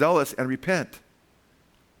 therefore be zealous and repent.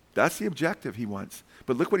 That's the objective he wants.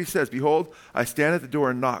 But look what he says. Behold, I stand at the door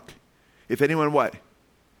and knock. If anyone what?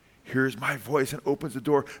 Hears my voice and opens the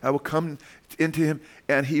door, I will come into him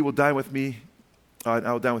and he will dine with me. I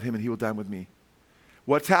will dine with him and he will dine with me.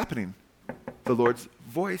 What's happening? The Lord's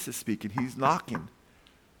voice is speaking. He's knocking.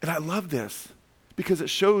 And I love this because it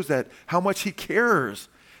shows that how much he cares.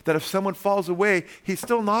 That if someone falls away, he's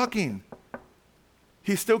still knocking.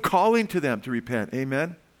 He's still calling to them to repent.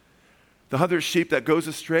 Amen. The 100 sheep that goes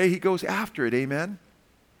astray, he goes after it. Amen.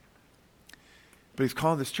 But he's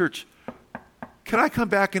calling this church. Can I come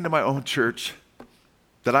back into my own church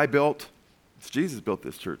that I built? It's Jesus built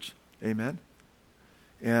this church. Amen.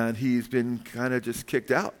 And he's been kind of just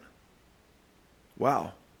kicked out.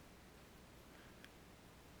 Wow.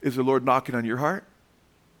 Is the Lord knocking on your heart?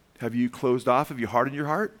 Have you closed off? Have you hardened your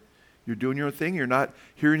heart? You're doing your own thing. You're not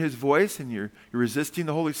hearing his voice and you're resisting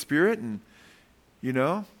the Holy Spirit. And,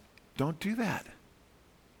 don't do that.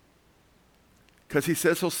 Because he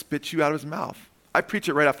says he'll spit you out of his mouth. I preach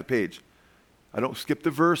it right off the page. I don't skip the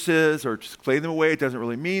verses or just play them away. It doesn't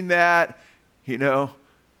really mean that. No,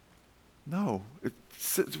 it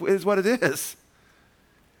is what it is.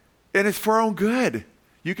 And it's for our own good.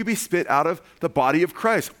 You could be spit out of the body of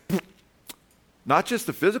Christ. Not just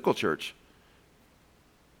the physical church,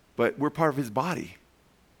 but we're part of his body.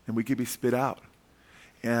 And we could be spit out.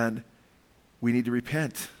 And we need to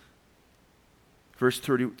repent. Verse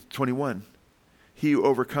 21. He who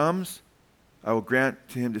overcomes, I will grant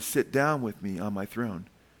to him to sit down with me on my throne,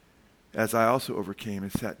 as I also overcame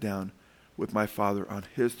and sat down with my Father on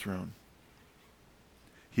his throne.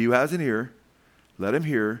 He who has an ear, let him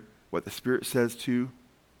hear what the Spirit says to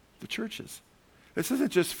the churches. This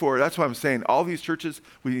isn't just that's why I'm saying all these churches,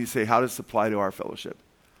 we need to say, how does this apply to our fellowship?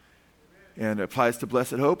 And it applies to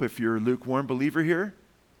Blessed Hope. If you're a lukewarm believer here,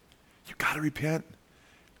 you got to repent.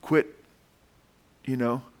 Quit,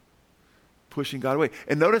 pushing God away.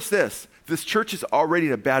 And notice this church is already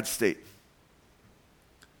in a bad state.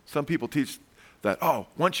 Some people teach that,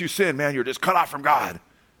 once you sin, man, you're just cut off from God.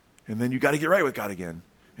 And then you got to get right with God again.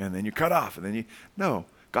 And then you cut off. And then no,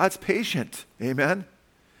 God's patient. Amen.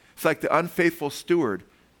 It's like the unfaithful steward.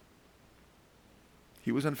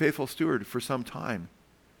 He was unfaithful steward for some time.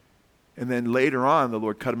 And then later on, the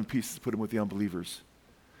Lord cut him in pieces, put him with the unbelievers.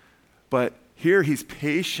 But here he's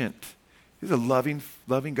patient. He's a loving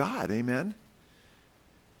God. Amen.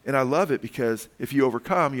 And I love it because if you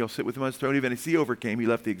overcome, you'll sit with him on his throne. Even as he overcame, he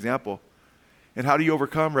left the example. And how do you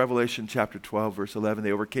overcome? Revelation chapter 12, verse 11.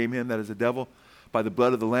 They overcame him, that is the devil, by the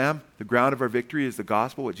blood of the Lamb. The ground of our victory is the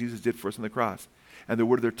gospel, what Jesus did for us on the cross. And the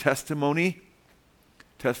word of their testimony.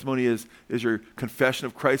 Testimony is your confession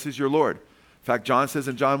of Christ as your Lord. In fact, John says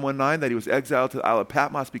in John 1:9 that he was exiled to the Isle of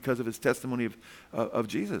Patmos because of his testimony of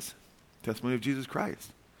Jesus. Testimony of Jesus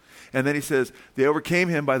Christ. And then he says, they overcame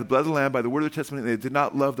him by the blood of the Lamb, by the word of their testimony, and they did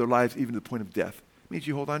not love their lives even to the point of death. It means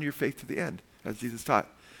you hold on to your faith to the end, as Jesus taught.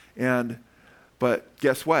 But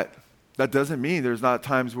guess what? That doesn't mean there's not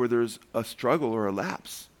times where there's a struggle or a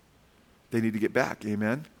lapse. They need to get back.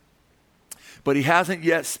 Amen? But he hasn't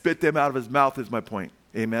yet spit them out of his mouth, is my point.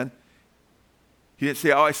 Amen? He didn't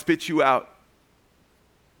say, I spit you out.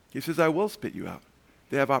 He says, I will spit you out.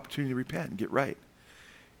 They have opportunity to repent and get right.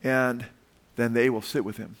 And then they will sit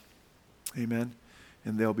with him. Amen?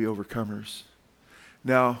 And they'll be overcomers.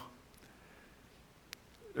 Now,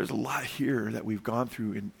 there's a lot here that we've gone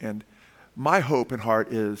through. And my hope and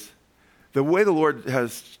heart is, the way the Lord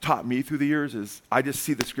has taught me through the years is I just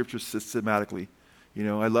see the scriptures systematically.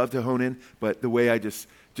 I love to hone in, but the way I just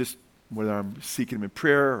whether I'm seeking him in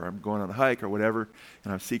prayer or I'm going on a hike or whatever,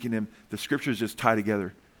 and I'm seeking him, the scriptures just tie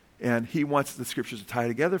together. And he wants the scriptures to tie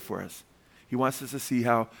together for us. He wants us to see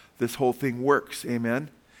how this whole thing works. Amen?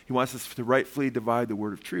 He wants us to rightfully divide the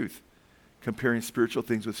word of truth, comparing spiritual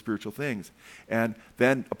things with spiritual things, and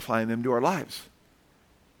then applying them to our lives.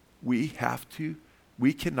 We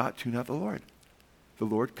cannot tune out the Lord. The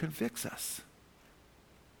Lord convicts us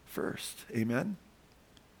first. Amen?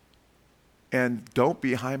 And don't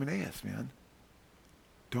be Hymenaeus, man.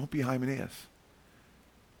 Don't be Hymenaeus.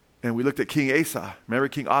 And we looked at King Asa. Remember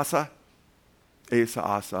King Asa?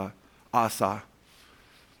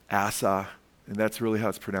 Asa, and that's really how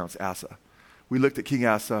it's pronounced, Asa. We looked at King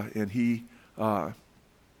Asa, and he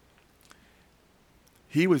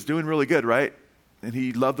was doing really good, right? And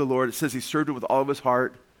he loved the Lord. It says he served him with all of his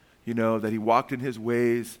heart, that he walked in his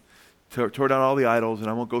ways, tore down all the idols, and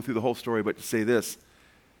I won't go through the whole story, but to say this,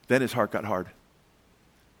 then his heart got hard.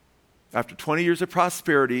 After 20 years of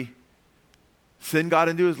prosperity, sin got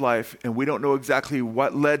into his life, and we don't know exactly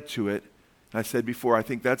what led to it. I said before, I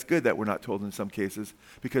think that's good that we're not told in some cases,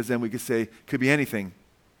 because then we could say, it could be anything.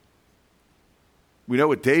 We know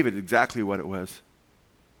with David exactly what it was.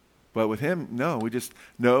 But with him, no. We just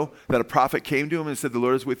know that a prophet came to him and said, the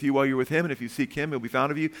Lord is with you while you're with him, and if you seek him, he'll be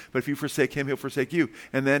found of you. But if you forsake him, he'll forsake you.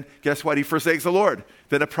 And then, guess what? He forsakes the Lord.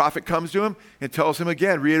 Then a prophet comes to him and tells him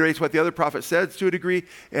again, reiterates what the other prophet said to a degree,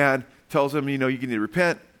 and tells him, you need to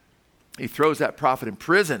repent. He throws that prophet in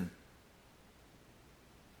prison.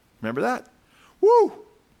 Remember that? Woo!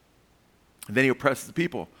 And then he oppresses the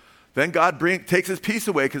people. Then God takes his peace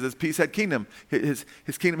away because his peace had kingdom. His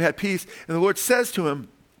kingdom had peace. And the Lord says to him,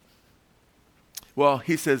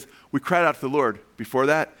 he says, we cried out to the Lord before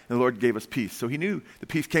that, and the Lord gave us peace. So he knew the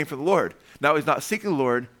peace came from the Lord. Now he's not seeking the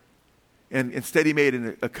Lord, and instead he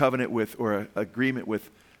made a covenant with, or an agreement with,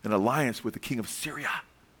 an alliance with the king of Syria,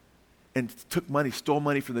 and stole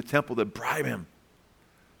money from the temple to bribe him.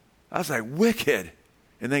 I was like, wicked.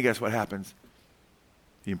 And then guess what happens?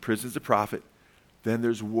 He imprisons the prophet. Then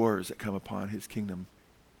there's wars that come upon his kingdom.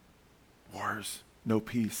 Wars, no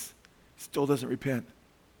peace. Still doesn't repent.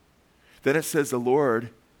 Then it says the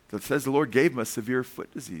Lord gave him a severe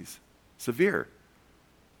foot disease. Severe.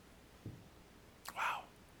 Wow.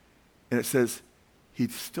 And it says he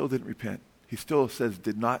still didn't repent. He still says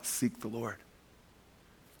did not seek the Lord.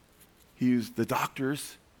 He used the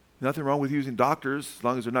doctors. Nothing wrong with using doctors as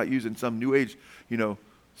long as they're not using some new age,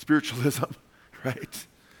 spiritualism, right?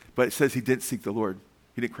 But it says he didn't seek the Lord.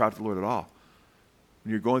 He didn't cry out to the Lord at all.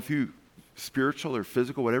 When you're going through spiritual or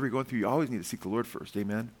physical, whatever you're going through, you always need to seek the Lord first.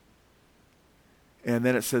 Amen? And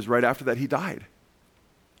then it says right after that, he died.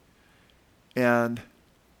 And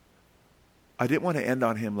I didn't want to end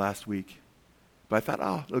on him last week, but I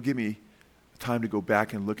thought, it'll give me time to go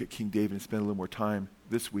back and look at King David and spend a little more time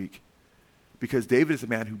this week. Because David is a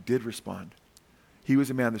man who did respond. He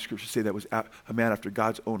was a man, the scriptures say, that was a man after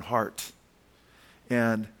God's own heart.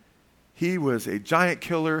 And he was a giant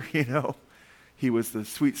killer, He was the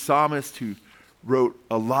sweet psalmist who wrote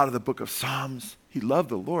a lot of the book of Psalms. He loved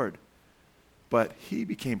the Lord. But he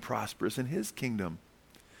became prosperous in his kingdom.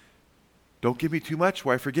 Don't give me too much,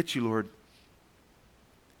 or I forget you, Lord.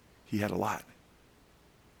 He had a lot.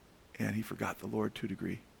 And he forgot the Lord to a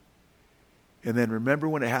degree. And then remember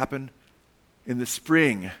when it happened in the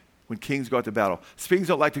spring when kings go out to battle. Kings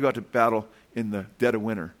don't like to go out to battle in the dead of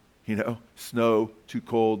winter. Snow, too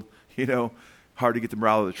cold, hard to get the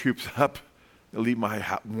morale of the troops up. They'll leave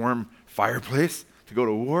my warm fireplace to go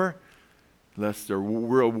to war. Unless they're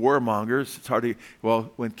real warmongers, it's hard to.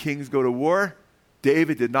 When kings go to war,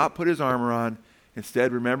 David did not put his armor on.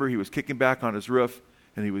 Instead, remember, he was kicking back on his roof,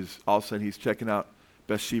 and all of a sudden he's checking out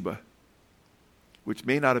Bathsheba, which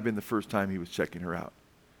may not have been the first time he was checking her out.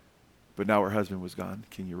 But now her husband was gone,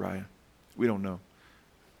 King Uriah. We don't know.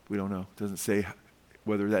 It doesn't say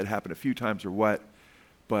whether that happened a few times or what.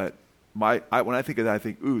 But when I think of that, I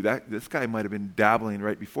think, this guy might have been dabbling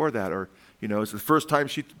right before that. Or, it's the first time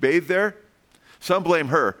she bathed there. Some blame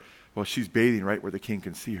her. Well, she's bathing right where the king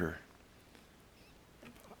can see her.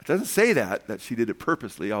 It doesn't say that she did it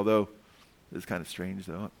purposely, although it's kind of strange,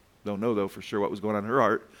 though. Don't know, though, for sure what was going on in her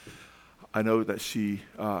heart. I know that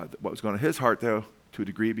what was going on in his heart, though, to a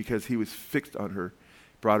degree, because he was fixed on her.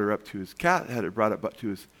 Brought her up to his had her brought up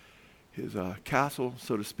to his castle,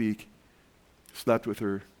 so to speak. Slept with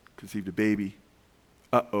her, conceived a baby.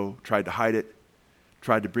 Tried to hide it.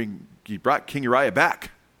 He brought King Uriah back.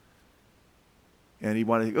 And he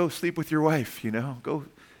wanted to go sleep with your wife, go,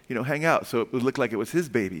 hang out. So it would look like it was his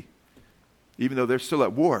baby. Even though they're still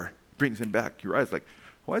at war, brings him back. Uriah's like,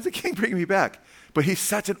 why is the king bringing me back? But he's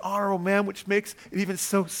such an honorable man, which makes it even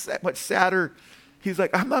so much sadder. He's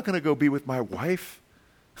like, I'm not going to go be with my wife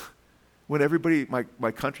when everybody,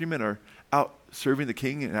 my countrymen are out serving the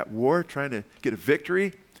king and at war, trying to get a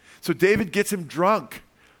victory. So David gets him drunk.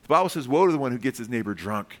 The Bible says, woe to the one who gets his neighbor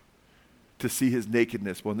drunk to see his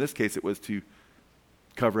nakedness. Well, in this case, it was to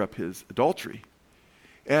cover up his adultery.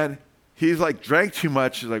 And he's like drank too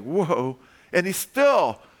much. He's like, whoa. And he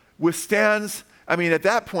still withstands. I mean, at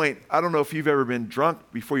that point, I don't know if you've ever been drunk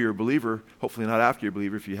before you're a believer. Hopefully not after you're a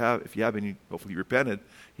believer. If you have been, hopefully you repented,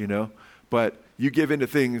 But you give into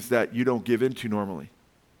things that you don't give into normally.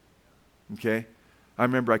 Okay? I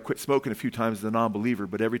remember I quit smoking a few times as a non-believer,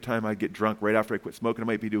 but every time I get drunk right after I quit smoking, I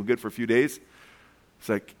might be doing good for a few days. It's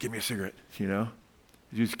like, give me a cigarette, You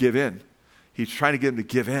just give in. He's trying to get him to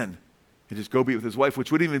give in and just go be with his wife,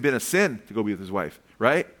 which wouldn't even have been a sin to go be with his wife,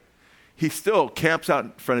 right? He still camps out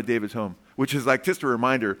in front of David's home, which is like just a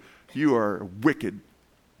reminder, you are a wicked,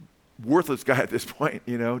 worthless guy at this point,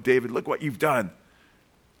 David, look what you've done.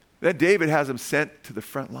 Then David has him sent to the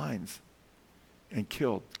front lines and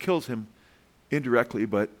killed. Kills him indirectly,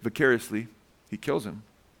 but vicariously, he kills him.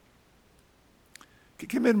 He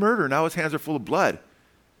committed murder. Now his hands are full of blood.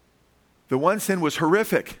 The one sin was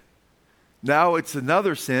horrific. Now it's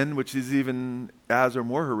another sin, which is even as or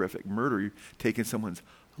more horrific. Murder, you're taking someone's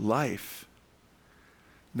life.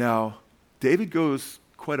 Now, David goes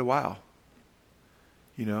quite a while,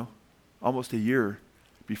 almost a year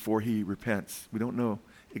before he repents. We don't know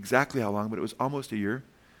exactly how long, but it was almost a year.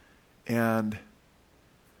 And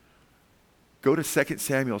go to 2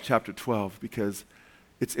 Samuel chapter 12, because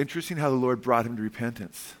it's interesting how the Lord brought him to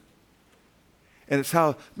repentance. And it's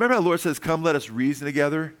remember how the Lord says, come, let us reason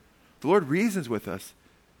together? The Lord reasons with us.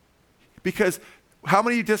 Because how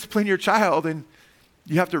many of you discipline your child and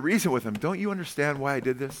you have to reason with them? Don't you understand why I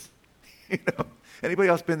did this? Anybody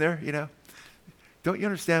else been there? Don't you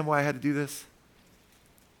understand why I had to do this?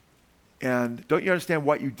 And don't you understand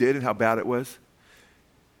what you did and how bad it was?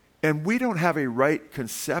 And we don't have a right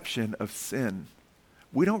conception of sin.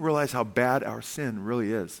 We don't realize how bad our sin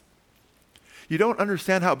really is. You don't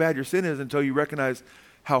understand how bad your sin is until you recognize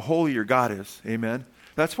how holy your God is. Amen?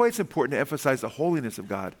 That's why it's important to emphasize the holiness of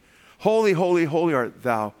God. Holy, holy, holy art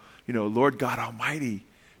thou, Lord God Almighty,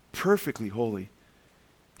 perfectly holy.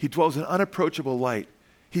 He dwells in unapproachable light.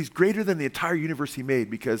 He's greater than the entire universe he made,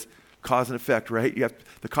 because cause and effect, right?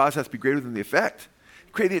 The cause has to be greater than the effect.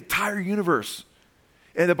 He created the entire universe.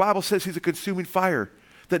 And the Bible says he's a consuming fire.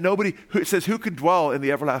 That it says, who can dwell in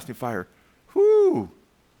the everlasting fire? Whoo!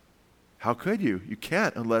 How could you? You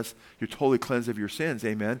can't unless you're totally cleansed of your sins,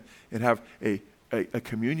 amen, and have a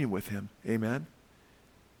communion with him, amen?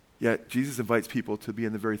 Yet Jesus invites people to be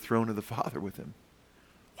in the very throne of the Father with him.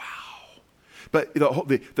 Wow. But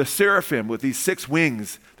the seraphim with these 6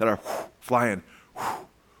 wings that are flying,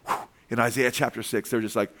 in Isaiah chapter 6, they're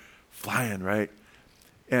just like flying, right?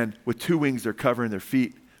 And with 2 wings, they're covering their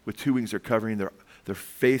feet. With 2 wings, they're covering their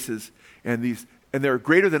faces. And they're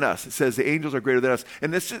greater than us. It says the angels are greater than us.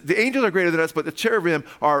 And the angels are greater than us, but the cherubim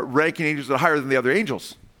are ranking angels that are higher than the other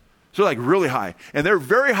angels. So they're like really high. And they're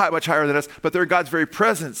very high, much higher than us, but they're God's very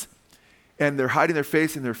presence. And they're hiding their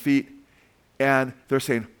face and their feet. And they're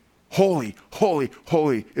saying, holy, holy,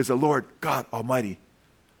 holy is the Lord God Almighty.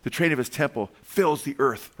 The train of his temple fills the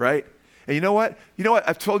earth, right? And you know what?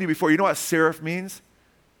 I've told you before, you know what seraph means?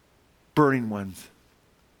 Burning ones.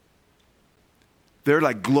 They're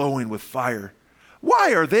like glowing with fire.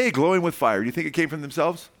 Why are they glowing with fire? Do you think it came from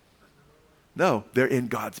themselves? No, they're in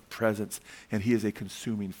God's presence, and he is a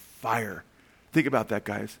consuming fire. Think about that,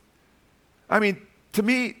 guys. I mean, to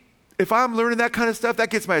me, if I'm learning that kind of stuff, that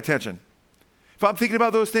gets my attention. If I'm thinking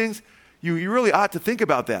about those things, you really ought to think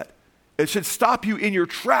about that. It should stop you in your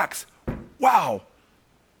tracks. Wow,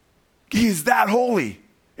 he's that holy.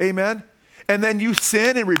 Amen? And then you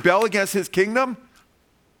sin and rebel against his kingdom,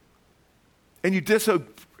 and you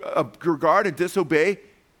disregard and disobey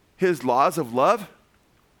his laws of love.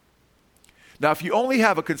 Now, if you only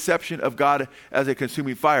have a conception of God as a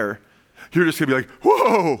consuming fire, you're just going to be like,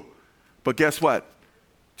 whoa. But guess what?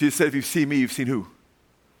 Jesus said, if you've seen me, you've seen who?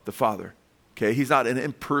 The Father. Okay? He's not an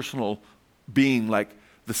impersonal being like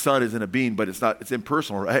the sun isn't a being, but it's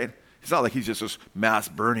impersonal, right? It's not like he's just this mass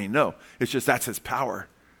burning. No, it's just that's his power.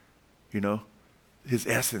 His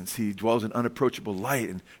essence. He dwells in unapproachable light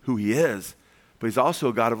and who he is. But he's also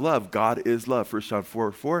a God of love. God is love. 1 John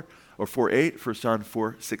 4:4 or 4:8, 1 John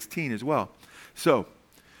 4:16 as well. So,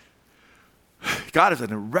 God is a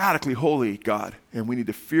radically holy God, and we need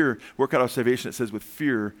to work out our salvation, it says, with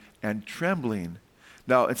fear and trembling.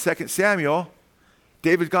 Now, in 2 Samuel,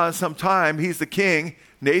 David's gone some time. He's the king.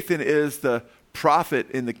 Nathan is the prophet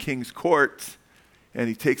in the king's court, and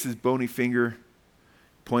he takes his bony finger,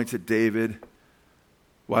 points at David.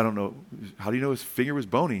 Well, I don't know. How do you know his finger was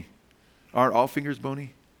bony? Aren't all fingers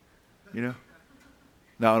bony? Now,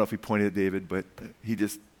 I don't know if he pointed at David, but he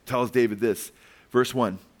just tells David this. Verse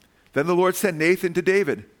 1. Then the Lord sent Nathan to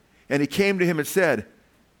David, and he came to him and said,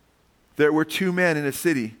 there were two men in a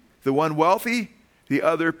city, the one wealthy, the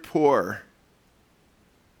other poor.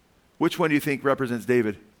 Which one do you think represents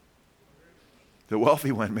David? The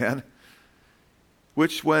wealthy one, man.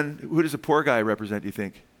 Which one, who does the poor guy represent, do you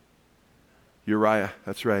think? Uriah,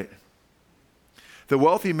 that's right. The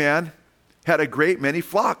wealthy man had a great many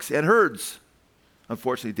flocks and herds.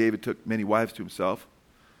 Unfortunately, David took many wives to himself.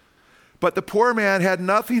 But the poor man had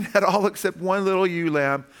nothing at all except one little ewe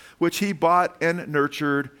lamb, which he bought and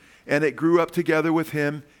nurtured, and it grew up together with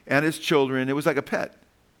him and his children. It was like a pet.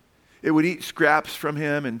 It would eat scraps from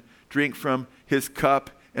him and drink from his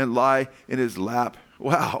cup and lie in his lap.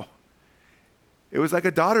 Wow. It was like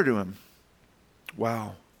a daughter to him.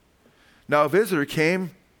 Wow. Now a visitor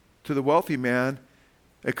came to the wealthy man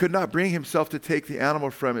and could not bring himself to take the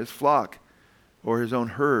animal from his flock or his own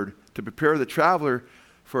herd to prepare the traveler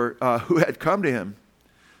for who had come to him.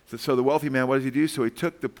 So the wealthy man, what does he do? So he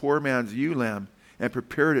took the poor man's ewe lamb and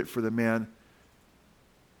prepared it for the man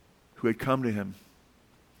who had come to him.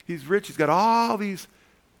 He's rich. He's got all these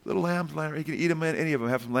little lambs. He can eat them, any of them.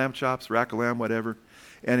 Have some lamb chops, rack of lamb, whatever.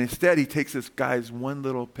 And instead, he takes this guy's one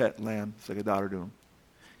little pet lamb. It's like a daughter to him.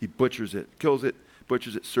 He butchers it, kills it,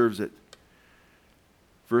 butchers it, serves it.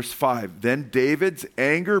 Verse 5, then David's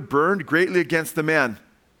anger burned greatly against the man.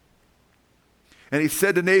 And he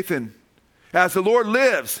said to Nathan, as the Lord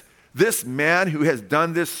lives, this man who has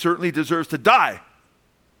done this certainly deserves to die.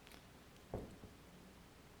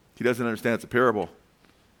 He doesn't understand it's a parable.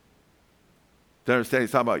 Doesn't understand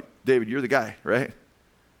he's talking about, David, you're the guy, right?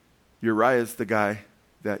 Uriah's the guy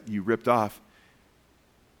that you ripped off.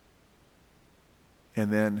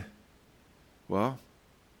 And then, well,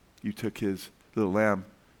 you took his little lamb,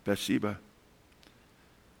 Bathsheba.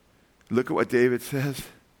 Look at what David says.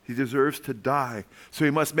 He deserves to die. So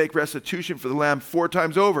he must make restitution for the lamb 4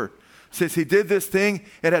 times over. Since he did this thing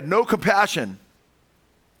and had no compassion.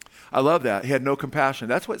 I love that. He had no compassion.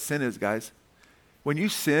 That's what sin is, guys. When you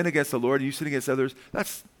sin against the Lord and you sin against others,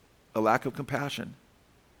 that's a lack of compassion.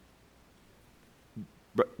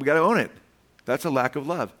 But we got to own it. That's a lack of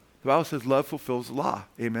love. The Bible says love fulfills the law.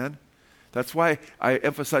 Amen? That's why I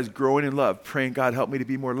emphasize growing in love, praying, God, help me to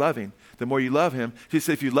be more loving. The more you love him, he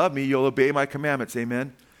said, if you love me, you'll obey my commandments.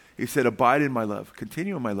 Amen? He said, abide in my love.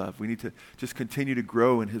 Continue in my love. We need to just continue to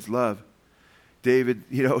grow in his love. David,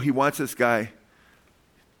 he wants this guy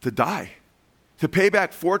to die, to pay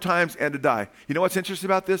back 4 times and to die. You know what's interesting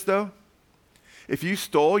about this, though? If you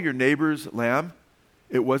stole your neighbor's lamb,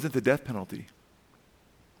 it wasn't the death penalty.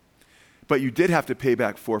 But you did have to pay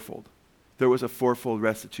back 4-fold. There was a 4-fold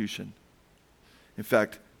restitution. In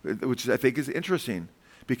fact, which I think is interesting,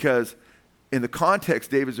 because in the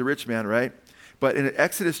context, David's a rich man, right? But in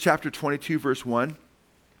Exodus chapter 22, verse 1,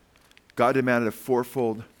 God demanded a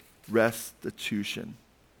 4-fold restitution.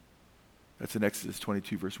 That's in Exodus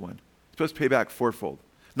 22, verse 1. You're supposed to pay back 4-fold.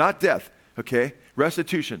 Not death, okay?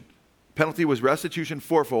 Restitution. Penalty was restitution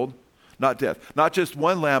 4-fold, not death. Not just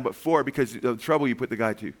 1 lamb, but 4, because of the trouble you put the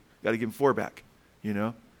guy to. Got to give him 4 back,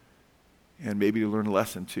 And maybe to learn a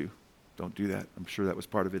lesson too. Don't do that. I'm sure that was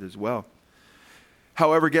part of it as well.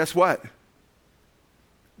 However, guess what?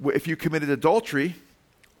 If you committed adultery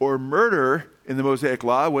or murder in the Mosaic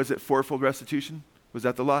law, was it 4-fold restitution? Was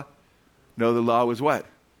that the law? No, the law was what?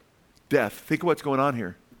 Death. Think of what's going on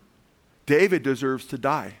here. David deserves to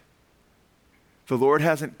die. The Lord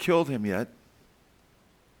hasn't killed him yet.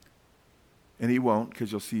 And he won't,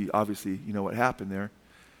 because you'll see, obviously, what happened there.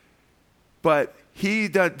 But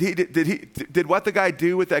did what the guy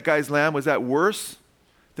do with that guy's lamb, was that worse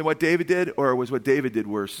than what David did? Or was what David did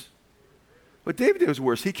worse? What David did was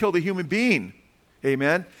worse. He killed a human being.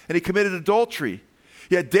 Amen? And he committed adultery.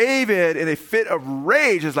 Yet David, in a fit of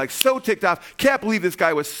rage, is like so ticked off. Can't believe this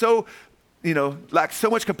guy was so, lacked so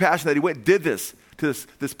much compassion that he went and did this to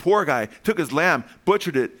this poor guy. Took his lamb,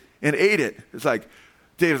 butchered it, and ate it. It's like,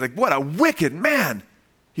 David's like, what a wicked man.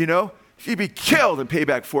 He'd be killed and pay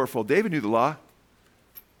back 4-fold. David knew the law.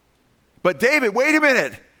 But David, wait a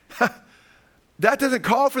minute. That doesn't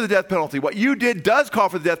call for the death penalty. What you did does call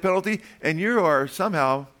for the death penalty, and you are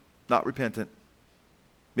somehow not repentant,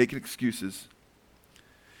 making excuses.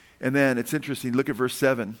 And then it's interesting. Look at verse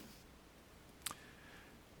 7.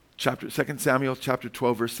 2 Samuel chapter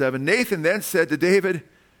 12, verse 7. Nathan then said to David,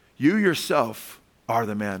 you yourself are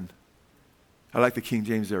the man. I like the King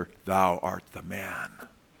James there. Thou art the man.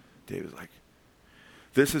 David's like,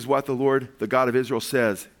 this is what the Lord, the God of Israel,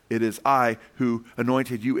 says. It is I who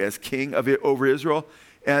anointed you as king over Israel,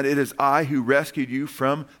 and it is I who rescued you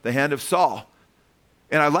from the hand of Saul.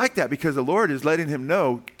 And I like that because the Lord is letting him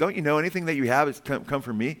know, don't you know anything that you have has come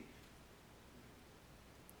from me?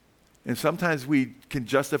 And sometimes we can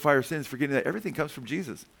justify our sins forgetting that everything comes from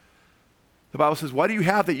Jesus. The Bible says, what do you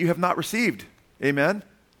have that you have not received? Amen?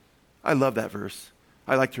 I love that verse.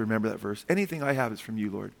 I like to remember that verse. Anything I have is from you,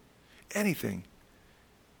 Lord. Anything.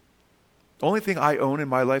 The only thing I own in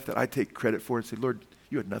my life that I take credit for and say, Lord,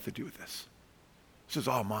 you had nothing to do with this. This is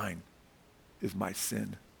all mine, is my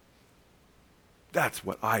sin. That's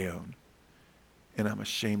what I own. And I'm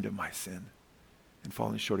ashamed of my sin and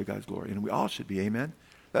falling short of God's glory. And we all should be, amen?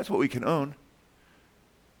 That's what we can own.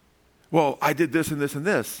 Well, I did this and this and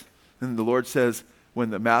this. And the Lord says, when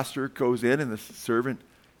the master goes in and the servant,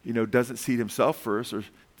 doesn't seat himself first or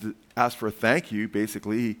ask for a thank you,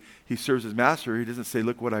 basically, he serves his master. He doesn't say,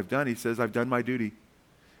 look what I've done. He says, I've done my duty.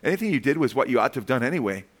 Anything you did was what you ought to have done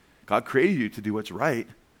anyway. God created you to do what's right.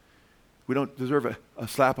 We don't deserve a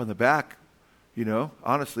slap on the back,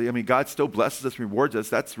 honestly. I mean, God still blesses us, rewards us.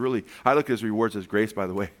 That's really, I look at his rewards as grace, by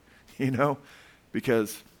the way,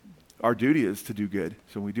 because our duty is to do good.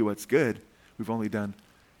 So when we do what's good, we've only done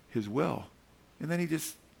his will. And then he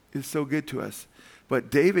just is so good to us. But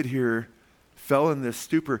David here fell in this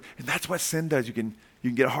stupor, and that's what sin does. You can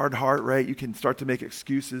get a hard heart, right? You can start to make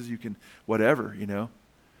excuses. You can whatever, And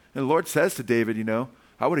the Lord says to David,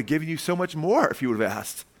 I would have given you so much more if you would have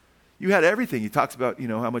asked. You had everything. He talks about,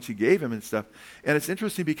 how much he gave him and stuff. And it's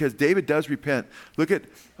interesting because David does repent. Look at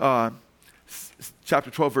chapter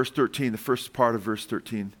 12, verse 13, the first part of verse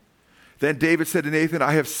 13. Then David said to Nathan,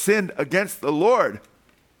 I have sinned against the Lord.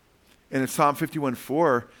 And in Psalm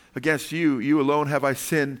 51:4, against you alone have I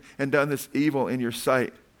sinned and done this evil in your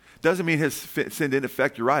sight. Doesn't mean his sin didn't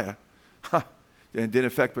affect Uriah. And didn't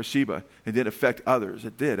affect Bathsheba. And didn't affect others.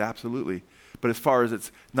 It did, absolutely. But as far as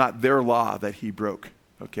it's not their law that he broke,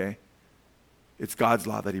 okay? It's God's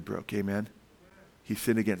law that he broke, amen? He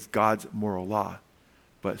sinned against God's moral law.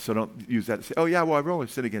 But so don't use that to say, oh yeah, well, I've only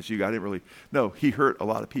sinned against you. I didn't really. No, he hurt a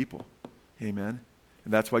lot of people, amen?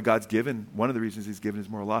 And that's why God's given, one of the reasons he's given his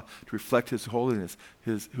moral law, to reflect his holiness,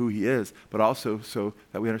 who he is, but also so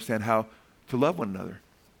that we understand how to love one another.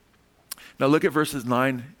 Now look at verses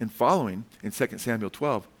 9 and following in 2 Samuel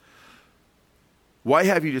 12. Why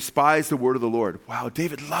have you despised the word of the Lord? Wow,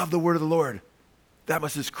 David loved the word of the Lord. That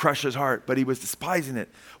must just crush his heart, but he was despising it.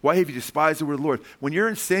 Why have you despised the word of the Lord? When you're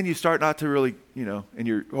in sin, you start not to really, and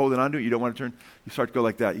you're holding on to it, you don't want to turn, you start to go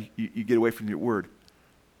like that. You get away from your word,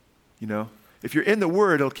 If you're in the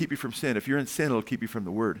word, it'll keep you from sin. If you're in sin, it'll keep you from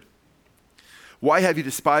the word. Why have you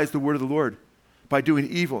despised the word of the Lord? By doing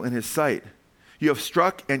evil in his sight. You have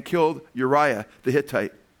struck and killed Uriah the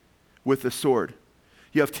Hittite with the sword.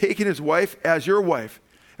 You have taken his wife as your wife,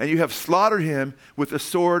 and you have slaughtered him with the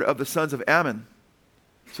sword of the sons of Ammon.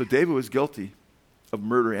 So David was guilty of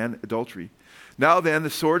murder and adultery. Now then, the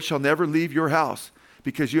sword shall never leave your house,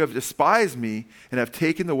 because you have despised me and have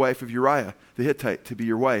taken the wife of Uriah the Hittite to be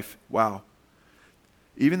your wife. Wow.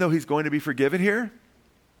 Even though he's going to be forgiven here,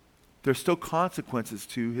 there's still consequences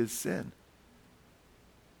to his sin.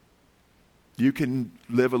 You can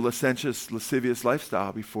live a lascivious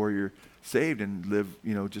lifestyle before you're saved and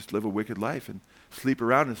just live a wicked life and sleep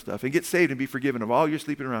around and stuff and get saved and be forgiven of all your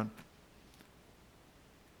sleeping around.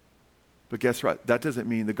 But guess what? That doesn't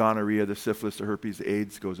mean the gonorrhea, the syphilis, the herpes, the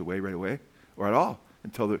AIDS goes away right away or at all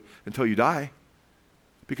until you die.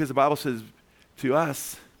 Because the Bible says to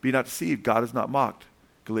us, be not deceived, God is not mocked.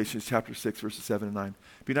 Galatians chapter 6, verses 7 and 9.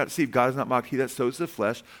 Be not deceived, God is not mocked. He that sows the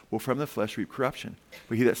flesh will from the flesh reap corruption.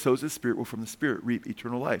 But he that sows the Spirit will from the Spirit reap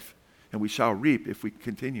eternal life. And we shall reap if we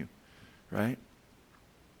continue, right?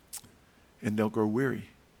 And don't grow weary.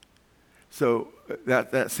 So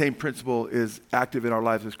that same principle is active in our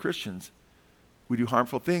lives as Christians. We do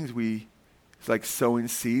harmful things. It's like sowing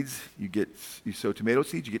seeds. You sow tomato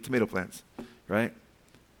seeds, you get tomato plants, right?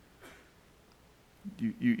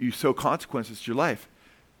 You sow consequences to your life.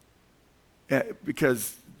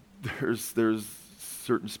 Because there's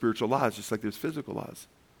certain spiritual laws, just like there's physical laws.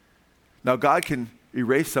 Now, God can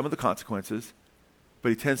erase some of the consequences, but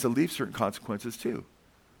he tends to leave certain consequences too,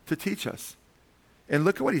 to teach us. And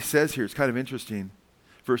look at what he says here. It's kind of interesting.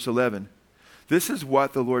 Verse 11. This is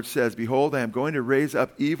what the Lord says. Behold, I am going to raise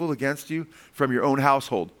up evil against you from your own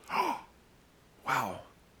household. Wow.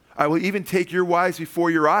 I will even take your wives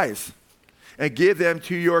before your eyes and give them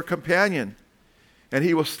to your companion. And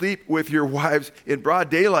he will sleep with your wives in broad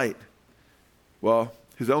daylight. Well,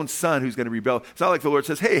 his own son who's going to rebel. It's not like the Lord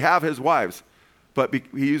says, hey, have his wives. But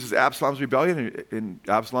he uses Absalom's rebellion, and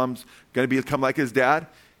Absalom's going to become like his dad,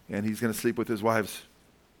 and he's going to sleep with his wives.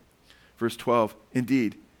 Verse 12,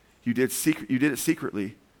 indeed, you did it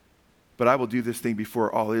secretly, but I will do this thing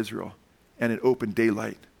before all Israel. and in open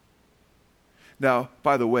daylight. Now,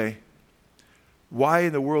 by the way, why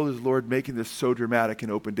in the world is the Lord making this so dramatic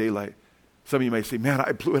in open daylight? Some of you may say, man,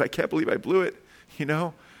 I blew it. I can't believe I blew it,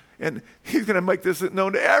 And he's going to make this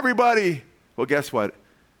known to everybody. Well, guess what?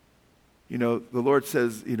 The Lord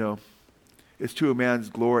says, it's to a man's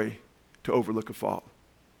glory to overlook a fault.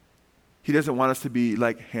 He doesn't want us to be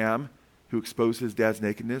like Ham, who exposed his dad's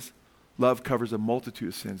nakedness. Love covers a multitude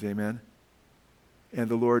of sins, amen? And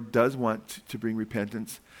the Lord does want to bring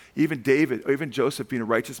repentance. Even David, or even Joseph, being a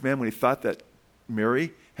righteous man, when he thought that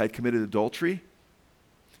Mary had committed adultery,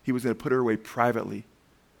 he was going to put her away privately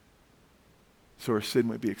so her sin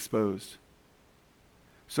would be exposed.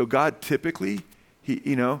 So God typically,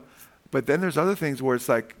 but then there's other things where it's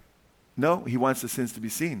like, no, he wants the sins to be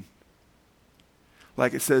seen.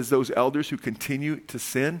 Like it says, those elders who continue to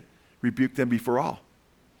sin, rebuke them before all.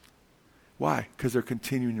 Why? Because they're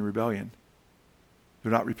continuing in rebellion.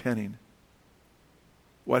 They're not repenting.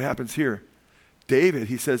 What happens here? David,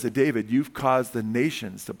 he says to David, you've caused the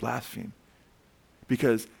nations to blaspheme.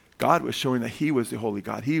 Because God was showing that he was the holy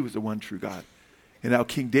God. He was the one true God. And now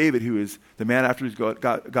King David, who is the man after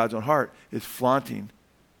God's own heart, is flaunting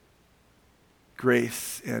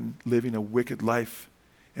grace and living a wicked life.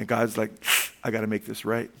 And God's like, I got to make this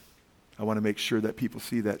right. I want to make sure that people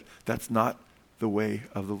see that that's not the way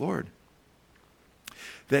of the Lord.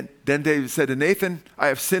 Then David said to Nathan, I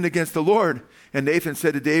have sinned against the Lord. And Nathan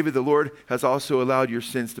said to David, the Lord has also allowed your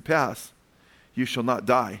sins to pass. You shall not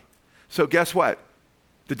die. So guess what?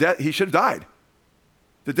 He should have died.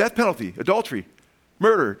 The death penalty, adultery,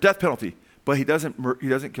 murder, death penalty. But he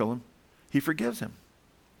doesn't kill him. He forgives him.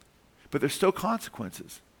 But there's still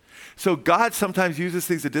consequences. So God sometimes uses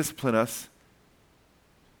things to discipline us.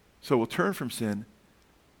 So we'll turn from sin.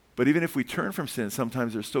 But even if we turn from sin,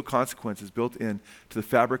 sometimes there's still consequences built in to the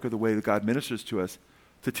fabric of the way that God ministers to us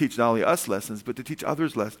to teach not only us lessons, but to teach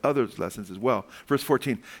others lessons as well. Verse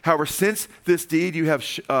 14, however, since by this deed you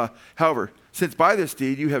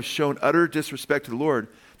have shown utter disrespect to the Lord,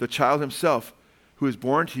 the child himself who is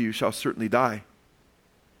born to you shall certainly die.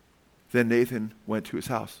 Then Nathan went to his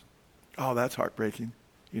house. Oh, that's heartbreaking,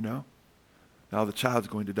 Now the child's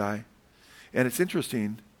going to die. And it's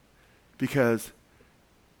interesting because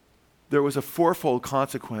there was a fourfold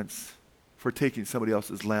consequence for taking somebody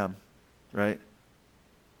else's lamb, right?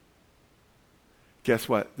 Guess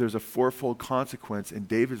what? There's a fourfold consequence in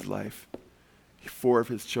David's life. 4 of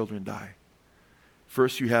his children die.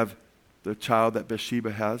 First, you have the child that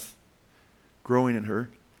Bathsheba has growing in her,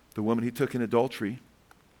 the woman he took in adultery.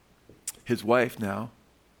 His wife now,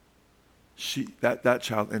 that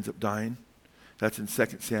child ends up dying. That's in 2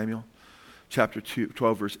 Samuel chapter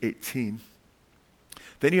 12, verse 18.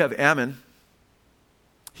 Then you have Ammon.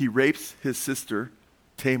 He rapes his sister,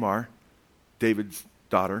 Tamar, David's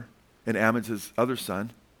daughter, and Ammon's his other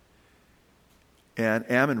son. And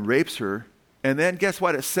Ammon rapes her. And then guess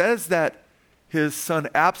what? It says that his son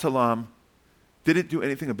Absalom didn't do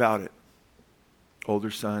anything about it.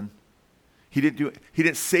 Older son. He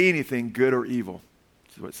didn't say anything good or evil.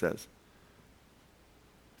 That's what it says.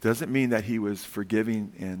 Doesn't mean that he was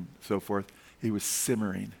forgiving and so forth. He was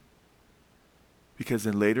simmering. Because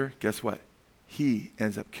then later, guess what? He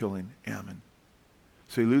ends up killing Ammon.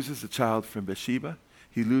 So he loses the child from Bathsheba.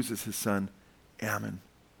 He loses his son Ammon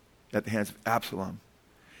at the hands of Absalom.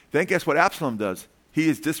 Then guess what Absalom does? He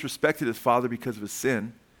has disrespected his father because of his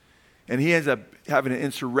sin. And he ends up having an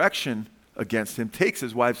insurrection against him, takes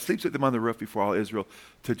his wife, sleeps with them on the roof before all Israel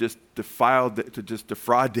to just defraud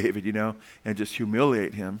David, and just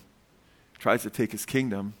humiliate him. Tries to take his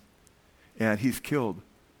kingdom. And he's killed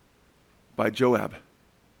by Joab.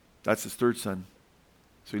 That's his third son.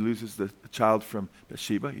 So he loses the child from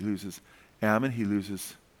Bathsheba. He loses Ammon. He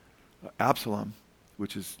loses Absalom,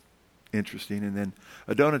 which is interesting. And then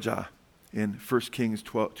Adonijah in 1 Kings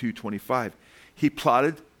 2:25. He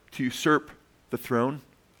plotted to usurp the throne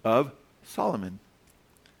of Solomon.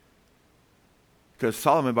 Because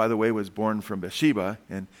Solomon, by the way, was born from Bathsheba,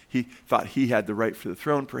 and he thought he had the right for the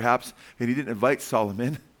throne, perhaps, and he didn't invite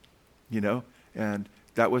Solomon, and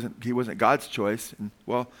he wasn't God's choice. And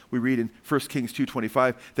we read in 1 Kings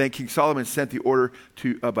 2:25, then King Solomon sent the order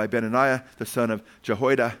by Benaniah, the son of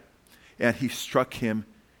Jehoiada, and he struck him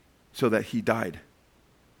so that he died.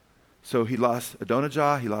 So he lost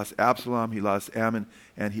Adonijah, he lost Absalom, he lost Ammon,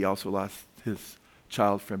 and he also lost his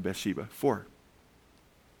child from Bathsheba. 4.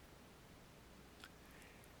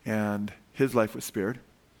 And his life was spared,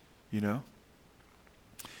 And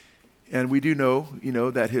we do know,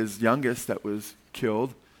 that his youngest that was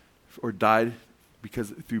killed or died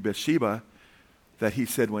through Bathsheba, that he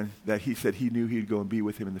said he knew he'd go and be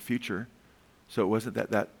with him in the future. So it wasn't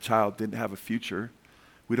that that child didn't have a future.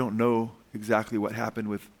 We don't know exactly what happened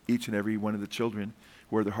with each and every one of the children,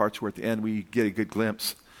 where their hearts were at the end. We get a good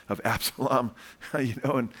glimpse of Absalom,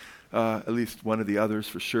 and at least one of the others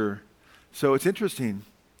for sure. So it's interesting.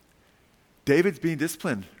 David's being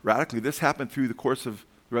disciplined radically. This happened through the course of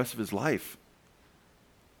the rest of his life.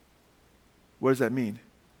 What does that mean?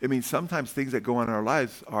 It means sometimes things that go on in our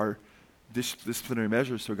lives are disciplinary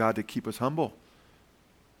measures for God to keep us humble.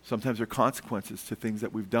 Sometimes there are consequences to things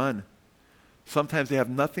that we've done. Sometimes they have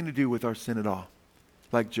nothing to do with our sin at all,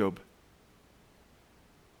 like Job.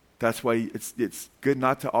 That's why it's good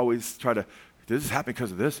not to always try to, does this happen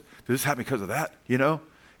because of this? Does this happen because of that?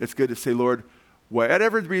 It's good to say, Lord,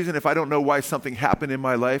 whatever the reason, if I don't know why something happened in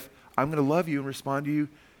my life, I'm going to love you and respond to you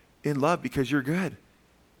in love because you're good.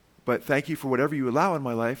 But thank you for whatever you allow in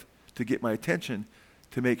my life to get my attention,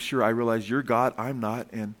 to make sure I realize you're God, I'm not,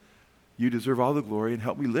 and you deserve all the glory, and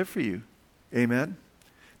help me live for you. Amen?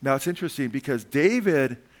 Now it's interesting because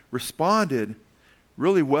David responded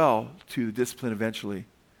really well to the discipline eventually.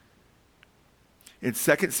 In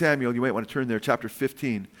 2 Samuel, you might want to turn there, chapter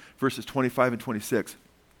 15, verses 25 and 26.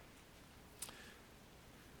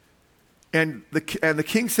 And the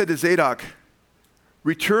king said to Zadok,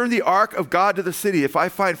 return the ark of God to the city. If I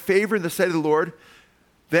find favor in the sight of the Lord,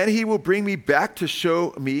 then he will bring me back to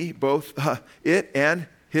show me both it and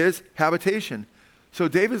his habitation. So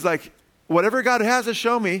David's like, whatever God has to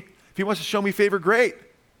show me, if he wants to show me favor, great.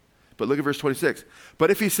 But look at verse 26.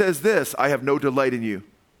 But if he says this, I have no delight in you.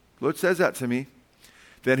 The Lord says that to me.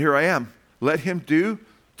 Then here I am. Let him do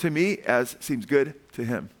to me as seems good to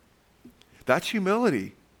him. That's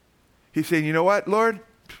humility. He's saying, you know what, Lord?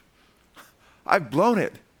 I've blown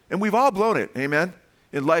it. And we've all blown it, amen,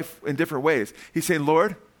 in life in different ways. He's saying,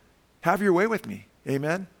 Lord, have your way with me,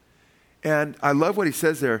 amen? And I love what he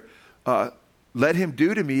says there. Let him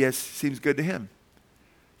do to me as seems good to him.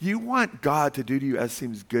 You want God to do to you as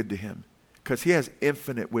seems good to him because he has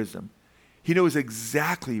infinite wisdom. He knows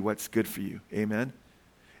exactly what's good for you, amen?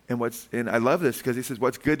 And I love this because he says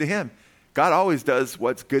what's good to him. God always does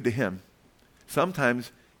what's good to him.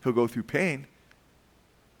 Sometimes he'll go through pain,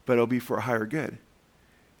 but it'll be for a higher good.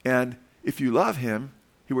 And if you love him,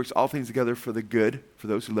 he works all things together for the good, for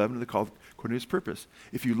those who love him and are called according to his purpose.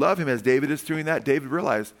 If you love him as David is doing that, David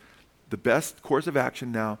realized the best course of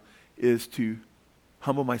action now is to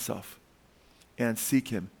humble myself and seek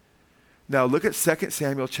him. Now look at 2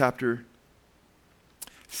 Samuel chapter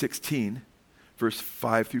 16, verse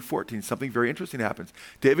 5 through 14. Something very interesting happens.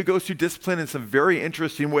 David goes through discipline in some very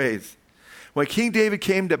interesting ways. When King David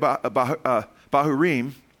came to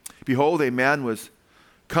Bahurim, behold, a man was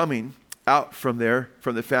coming out from there,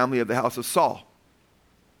 from the family of the house of Saul.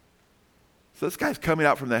 So this guy's coming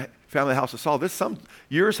out from the family of the house of Saul. Some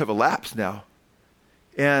years have elapsed now.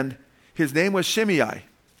 And his name was Shimei.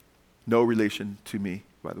 No relation to me,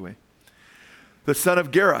 by the way. The son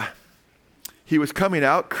of Gera. He was coming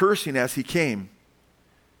out, cursing as he came.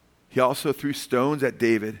 He also threw stones at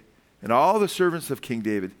David and all the servants of King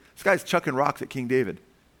David. This guy's chucking rocks at King David.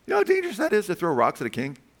 You know how dangerous that is to throw rocks at a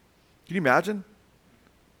king? Can you imagine?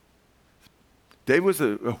 David was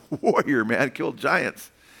a warrior, man, killed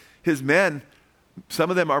giants. His men, some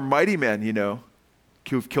of them are mighty men,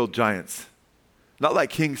 who've killed giants. Not like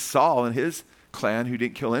King Saul and his clan who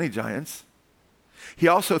didn't kill any giants. He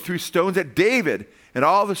also threw stones at David and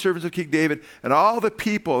all the servants of King David, and all the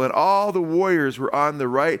people and all the warriors were on the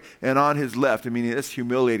right and on his left. I mean, it's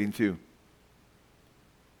humiliating too.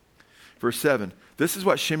 Verse 7, this is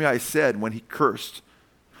what Shimei said when he cursed.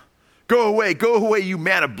 Go away, you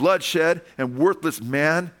man of bloodshed and worthless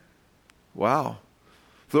man. Wow.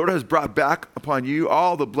 The Lord has brought back upon you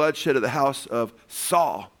all the bloodshed of the house of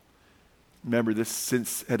Saul. Remember, this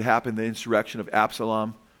since had happened, the insurrection of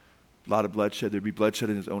Absalom. A lot of bloodshed. There'd be bloodshed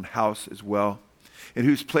in his own house as well. In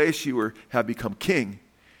whose place you have become king.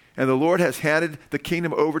 And the Lord has handed the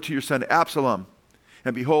kingdom over to your son Absalom.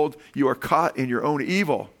 And behold, you are caught in your own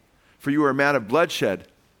evil, for you are a man of bloodshed.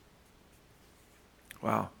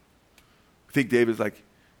 Wow. I think David's like,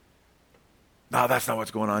 no, that's not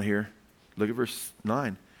what's going on here. Look at verse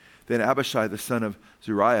 9. Then Abishai, the son of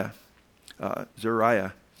Zeruiah,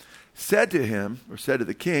 said to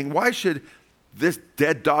the king, why should this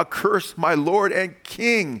dead dog curse my lord and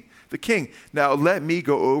king, the king? Now let me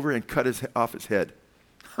go over and cut off his head.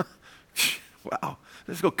 Wow.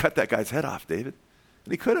 Let's go cut that guy's head off, David.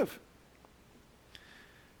 And he could have.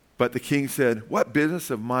 But the king said, what business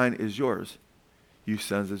of mine is yours, you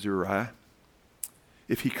sons of Zeruiah?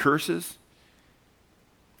 If he curses,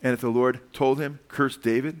 and if the Lord told him, curse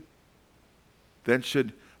David, then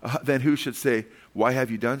who should say, why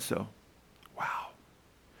have you done so? Wow.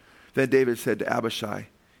 Then David said to Abishai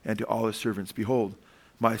and to all his servants, behold,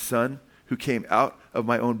 my son who came out of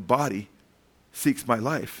my own body seeks my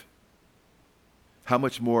life. How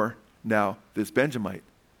much more now this Benjamite?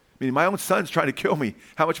 I mean, my own son's trying to kill me.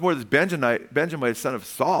 How much more this Benjamite, son of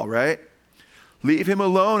Saul, right? Leave him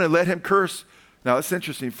alone and let him curse. Now, that's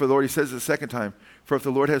interesting. For the Lord, he says it the second time, for if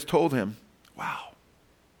the Lord has told him, wow,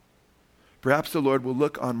 perhaps the Lord will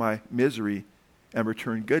look on my misery and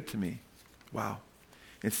return good to me. Wow.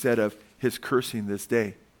 Instead of his cursing this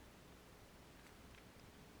day.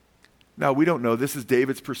 Now, we don't know. This is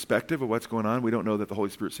David's perspective of what's going on. We don't know that the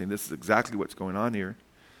Holy Spirit's saying this is exactly what's going on here.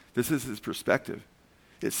 This is his perspective.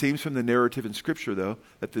 It seems from the narrative in Scripture, though,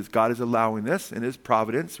 that this God is allowing this in his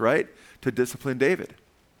providence, right, to discipline David.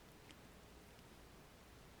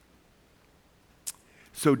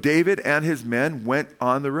 So David and his men went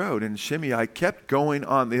on the road, and Shimei kept going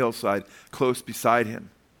on the hillside close beside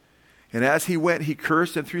him. And as he went, he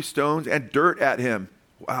cursed and threw stones and dirt at him.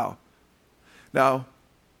 Wow. Now,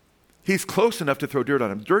 he's close enough to throw dirt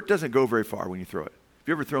on him. Dirt doesn't go very far when you throw it. Have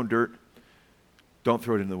you ever thrown dirt? Don't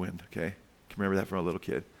throw it in the wind, okay? I can remember that from a little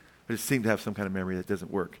kid. I just seem to have some kind of memory that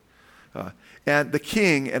doesn't work. And the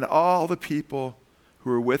king and all the people who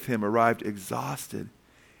were with him arrived exhausted,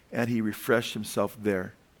 and he refreshed himself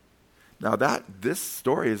there. Now this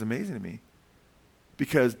story is amazing to me,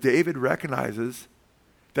 because David recognizes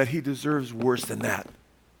that he deserves worse than that.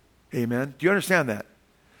 Amen? Do you understand that?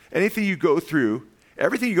 Anything you go through,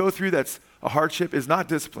 everything you go through that's a hardship is not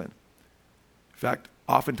discipline. In fact,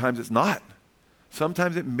 oftentimes it's not.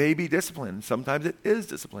 Sometimes it may be discipline. Sometimes it is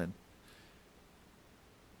discipline.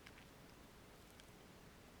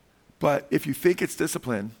 But if you think it's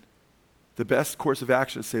discipline, the best course of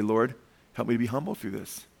action is say, Lord, help me to be humble through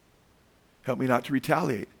this. Help me not to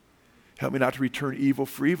retaliate. Help me not to return evil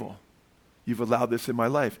for evil. You've allowed this in my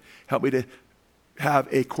life. Help me to have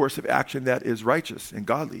a course of action that is righteous and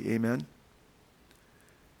godly. Amen?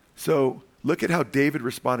 So look at how David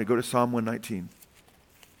responded. Go to Psalm 119.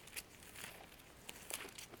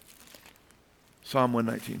 Psalm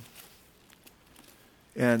 119.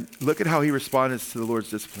 And look at how he responded to the Lord's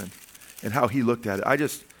discipline and how he looked at it. I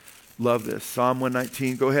just love this. Psalm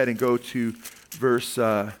 119. Go ahead and go to verse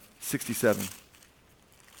 67.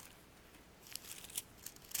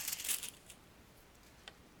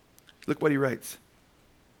 Look what he writes.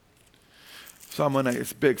 Psalm 119.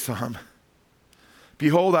 It's a big psalm.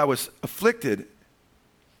 Behold, I was afflicted.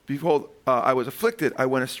 Behold, I was afflicted, I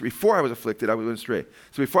went astray. Before I was afflicted, I went astray.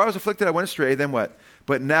 So before I was afflicted, I went astray, then what?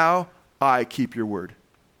 But now I keep your word.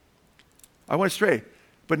 I went astray,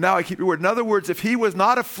 but now I keep your word. In other words, if he was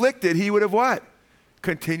not afflicted, he would have what?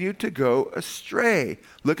 Continued to go astray.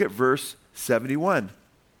 Look at verse 71.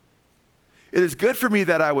 It is good for me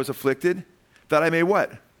that I was afflicted, that I may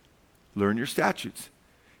what? Learn your statutes.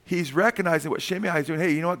 He's recognizing what Shimei is doing.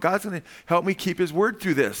 Hey, you know what? God's going to help me keep his word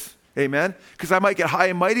through this. Amen? Because I might get high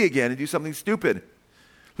and mighty again and do something stupid.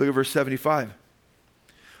 Look at verse 75.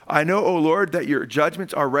 I know, O Lord, that your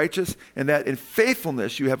judgments are righteous and that in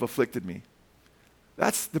faithfulness you have afflicted me.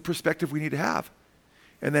 That's the perspective we need to have.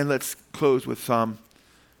 And then let's close with Psalm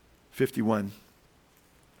 51.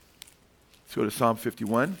 Let's go to Psalm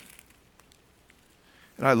 51.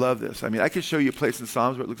 And I love this. I mean, I could show you a place in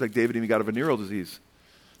Psalms where it looks like David even got a venereal disease.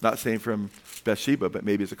 Not saying from Bathsheba, but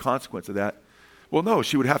maybe as a consequence of that. Well, no,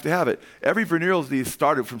 she would have to have it. Every venereal disease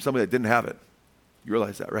started from somebody that didn't have it. You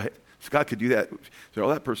realize that, right? So God could do that. So,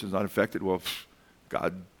 that person's not infected. Well,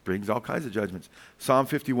 God brings all kinds of judgments. Psalm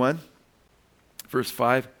 51, verse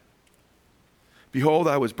 5. Behold,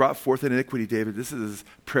 I was brought forth in iniquity, David. This is his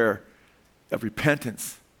prayer of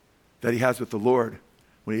repentance that he has with the Lord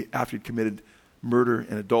after he committed murder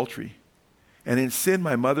and adultery. And in sin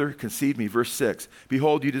my mother conceived me. Verse 6.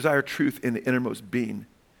 Behold, you desire truth in the innermost being.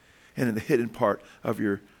 And in the hidden part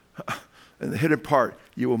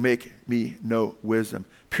you will make me know wisdom.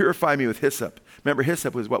 Purify me with hyssop. Remember,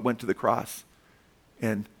 hyssop was what went to the cross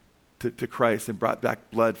and to Christ and brought back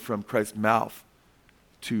blood from Christ's mouth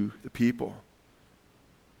to the people.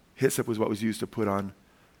 Hyssop was what was used to put on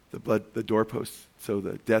the doorposts, so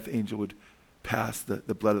the death angel would pass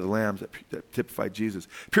the blood of the lambs that typified Jesus.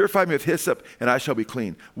 Purify me with hyssop, and I shall be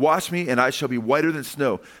clean. Wash me, and I shall be whiter than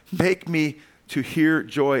snow. Make me to hear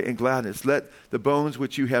joy and gladness. Let the bones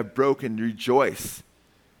which you have broken rejoice.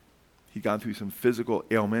 He'd gone through some physical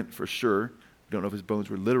ailment for sure. We don't know if his bones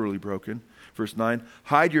were literally broken. Verse 9,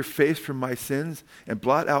 hide your face from my sins and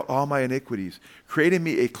blot out all my iniquities. Create in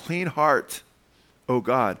me a clean heart, O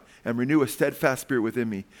God, and renew a steadfast spirit within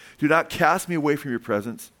me. Do not cast me away from your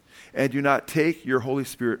presence, and do not take your Holy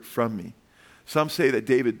Spirit from me. Some say that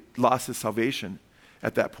David lost his salvation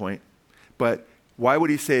at that point, but Why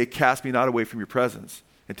would he say, cast me not away from your presence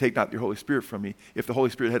and take not your Holy Spirit from me if the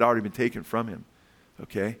Holy Spirit had already been taken from him?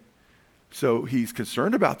 Okay? So he's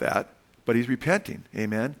concerned about that, but he's repenting.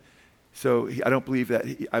 Amen? So I don't believe that.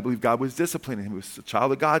 I believe God was disciplining him. He was a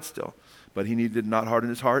child of God still. But he did not harden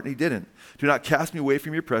his heart, and he didn't. Do not cast me away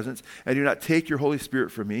from your presence, and do not take your Holy Spirit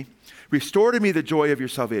from me. Restore to me the joy of your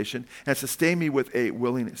salvation, and sustain me with a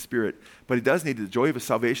willing spirit. But he does need the joy of his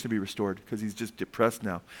salvation to be restored, because he's just depressed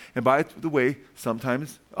now. And by the way,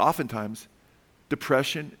 oftentimes,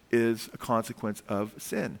 depression is a consequence of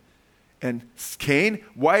sin. And Cain,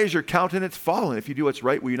 why is your countenance fallen? If you do what's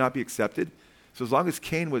right, will you not be accepted? So as long as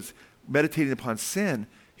Cain was meditating upon sin,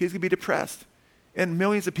 he's going to be depressed. And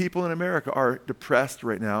millions of people in America are depressed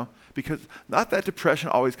right now because not that depression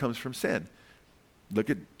always comes from sin. Look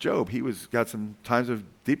at Job. He got some times of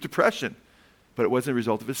deep depression, but it wasn't a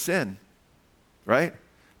result of his sin, right?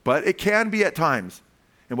 But it can be at times.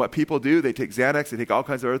 And what people do, they take Xanax, they take all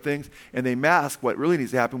kinds of other things, and they mask what really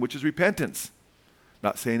needs to happen, which is repentance.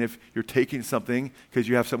 Not saying if you're taking something because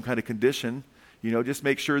you have some kind of condition, just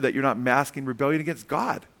make sure that you're not masking rebellion against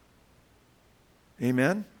God.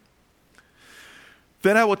 Amen?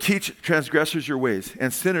 Then I will teach transgressors your ways,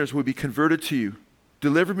 and sinners will be converted to you.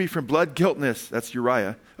 Deliver me from blood guiltness, that's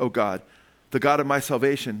Uriah, O God, the God of my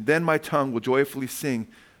salvation. Then my tongue will joyfully sing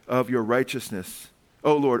of your righteousness.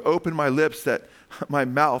 O Lord, open my lips that my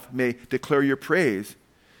mouth may declare your praise.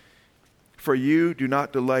 For you do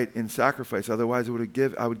not delight in sacrifice, otherwise I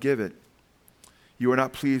would give it. You are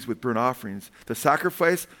not pleased with burnt offerings. The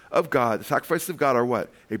sacrifices of God are what?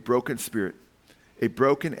 A broken spirit. A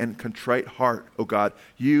broken and contrite heart, O God,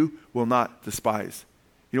 you will not despise.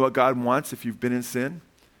 You know what God wants if you've been in sin?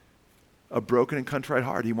 A broken and contrite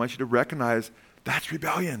heart. He wants you to recognize that's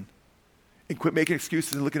rebellion. And quit making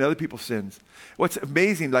excuses and looking at other people's sins. What's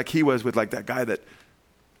amazing, like he was with like that guy that,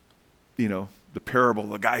 the parable,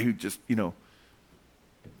 the guy who just,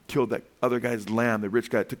 killed that other guy's lamb, the rich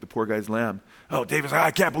guy that took the poor guy's lamb. Oh, David's like,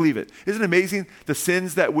 I can't believe it. Isn't it amazing? The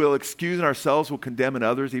sins that we'll excuse in ourselves will condemn in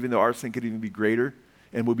others, even though our sin could even be greater,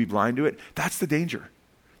 and we'll be blind to it. That's the danger.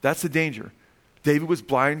 That's the danger. David was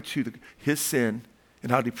blind to his sin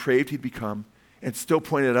and how depraved he'd become, and still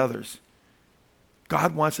pointed at others.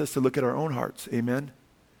 God wants us to look at our own hearts. Amen?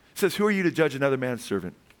 It says, who are you to judge another man's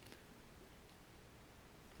servant?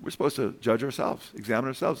 We're supposed to judge ourselves, examine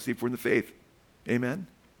ourselves, see if we're in the faith. Amen?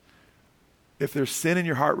 If there's sin in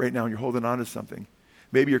your heart right now and you're holding on to something,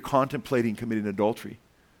 maybe you're contemplating committing adultery.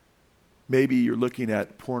 Maybe you're looking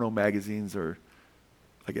at porno magazines, or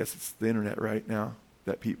I guess it's the internet right now,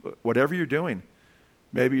 that people, whatever you're doing,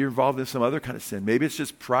 maybe you're involved in some other kind of sin. Maybe it's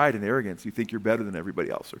just pride and arrogance. You think you're better than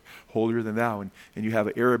everybody else, or holier than thou, and you have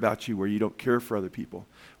an air about you where you don't care for other people.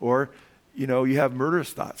 Or, you have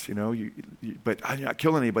murderous thoughts, but you're not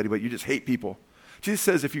killing anybody, but you just hate people. Jesus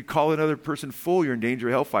says if you call another person fool, you're in danger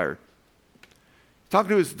of hellfire.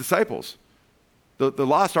 Talking to his disciples. The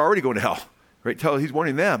lost are already going to hell, right? He's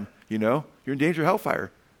warning them, you're in danger of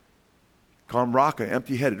hellfire. Call him raka,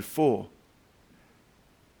 empty-headed, full.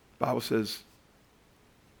 The Bible says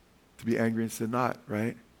to be angry and sin not,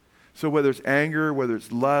 right? So whether it's anger, whether it's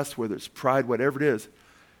lust, whether it's pride, whatever it is,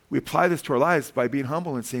 we apply this to our lives by being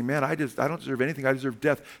humble and saying, man, I don't deserve anything. I deserve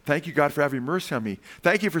death. Thank you, God, for having mercy on me.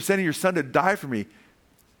 Thank you for sending your son to die for me.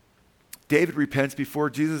 David repents before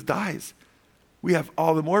Jesus dies. We have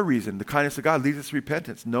all the more reason. The kindness of God leads us to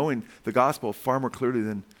repentance, knowing the gospel far more clearly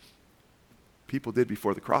than people did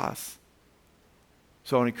before the cross.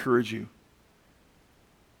 So I want to encourage you.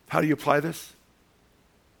 How do you apply this?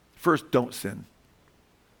 First, don't sin.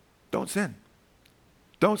 Don't sin.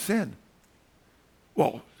 Don't sin.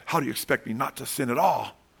 Well, how do you expect me not to sin at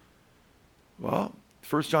all? Well,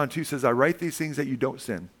 1 John 2 says, I write these things that you don't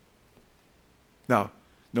sin. Now,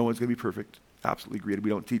 no one's going to be perfect. Absolutely agreed.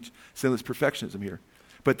 We don't teach sinless perfectionism here.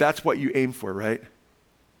 But that's what you aim for, right?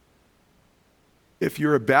 If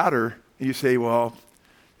you're a batter and you say, well,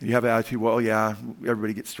 you have an attitude, well, yeah,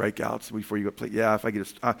 everybody gets strikeouts before you go play. Yeah, if I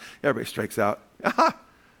get everybody strikes out.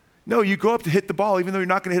 No, you go up to hit the ball even though you're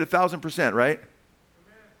not going to hit 1,000%, right?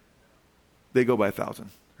 They go by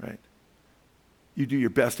 1,000, right? You do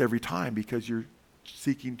your best every time because you're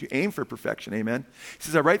seeking to aim for perfection, amen? He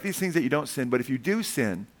says, I write these things that you don't sin, but if you do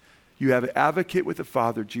sin, you have an advocate with the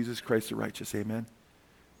Father, Jesus Christ the righteous, amen?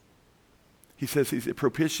 He says he's a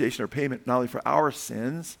propitiation or payment not only for our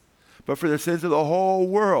sins, but for the sins of the whole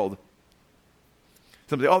world.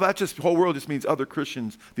 Somebody say, that just whole world just means other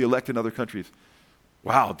Christians, the elect in other countries.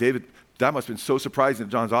 Wow, David, that must have been so surprising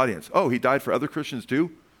to John's audience. Oh, he died for other Christians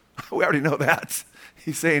too? We already know that.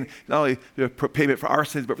 He's saying not only the payment for our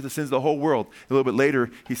sins, but for the sins of the whole world. A little bit later,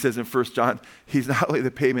 he says in 1 John, he's not only the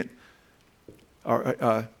payment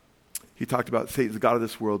He talked about Satan's the God of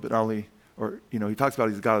this world, but not only, he talks about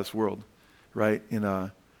he's the God of this world, right, in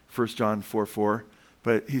 1 John 4:4.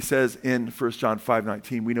 But he says in 1 John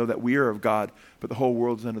 5:19, we know that we are of God, but the whole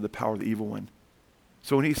world is under the power of the evil one.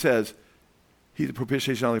 So when he says he's a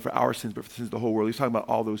propitiation not only for our sins, but for the sins of the whole world, he's talking about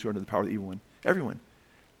all those who are under the power of the evil one. Everyone.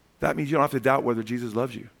 That means you don't have to doubt whether Jesus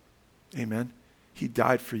loves you. Amen. He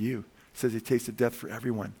died for you. It says he tasted death for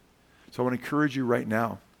everyone. So I want to encourage you right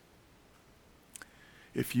now.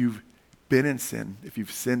 If you've been in sin, if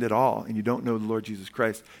you've sinned at all, and you don't know the Lord Jesus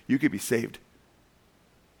Christ, you could be saved.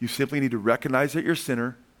 You simply need to recognize that you're a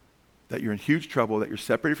sinner, that you're in huge trouble, that you're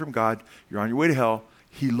separated from God, you're on your way to hell.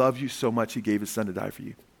 He loves you so much, he gave his son to die for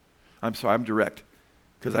you. I'm sorry, I'm direct,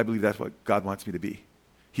 because I believe that's what God wants me to be.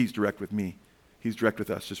 He's direct with me. He's direct with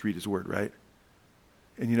us. Just read his word, right?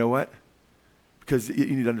 And you know what? Because you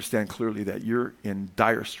need to understand clearly that you're in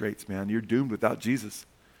dire straits, man. You're doomed without Jesus.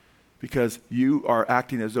 Because you are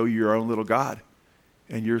acting as though you're your own little God.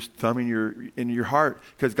 And you're thumbing in your heart.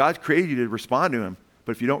 Because God's created you to respond to him.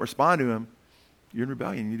 But if you don't respond to him, you're in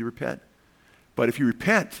rebellion. You need to repent. But if you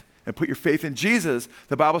repent and put your faith in Jesus,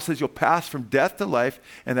 the Bible says you'll pass from death to life,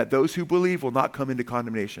 and that those who believe will not come into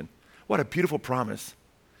condemnation. What a beautiful promise.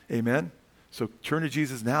 Amen? So turn to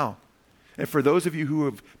Jesus now. And for those of you who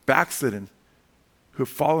have backslidden, who have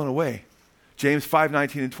fallen away, James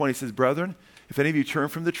 5:19 and 20 says, brethren, if any of you turn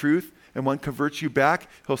from the truth and one converts you back,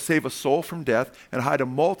 he'll save a soul from death and hide a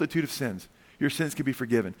multitude of sins. Your sins can be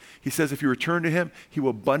forgiven. He says if you return to him, he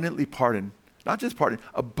will abundantly pardon. Not just pardon,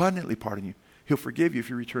 abundantly pardon you. He'll forgive you if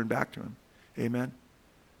you return back to him. Amen?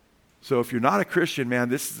 So if you're not a Christian, man,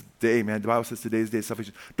 this is the day, man. The Bible says today's the day of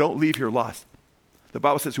salvation. Don't leave here lost. The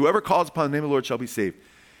Bible says whoever calls upon the name of the Lord shall be saved.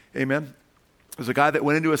 Amen? There's a guy that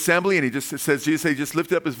went into assembly and Jesus just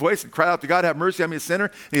lifted up his voice and cried out to God, have mercy on me, a sinner.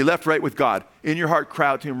 And he left right with God. In your heart, cry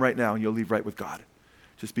out to him right now and you'll leave right with God.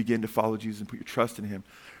 Just begin to follow Jesus and put your trust in him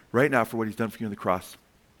right now for what he's done for you on the cross.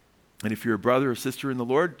 And if you're a brother or sister in the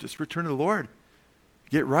Lord, just return to the Lord.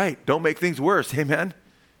 Get right. Don't make things worse. Amen?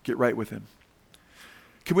 Get right with him.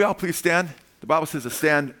 Can we all please stand? The Bible says to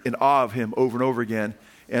stand in awe of him over and over again.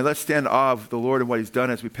 And let's stand in awe of the Lord and what he's done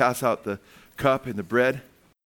as we pass out the cup and the bread.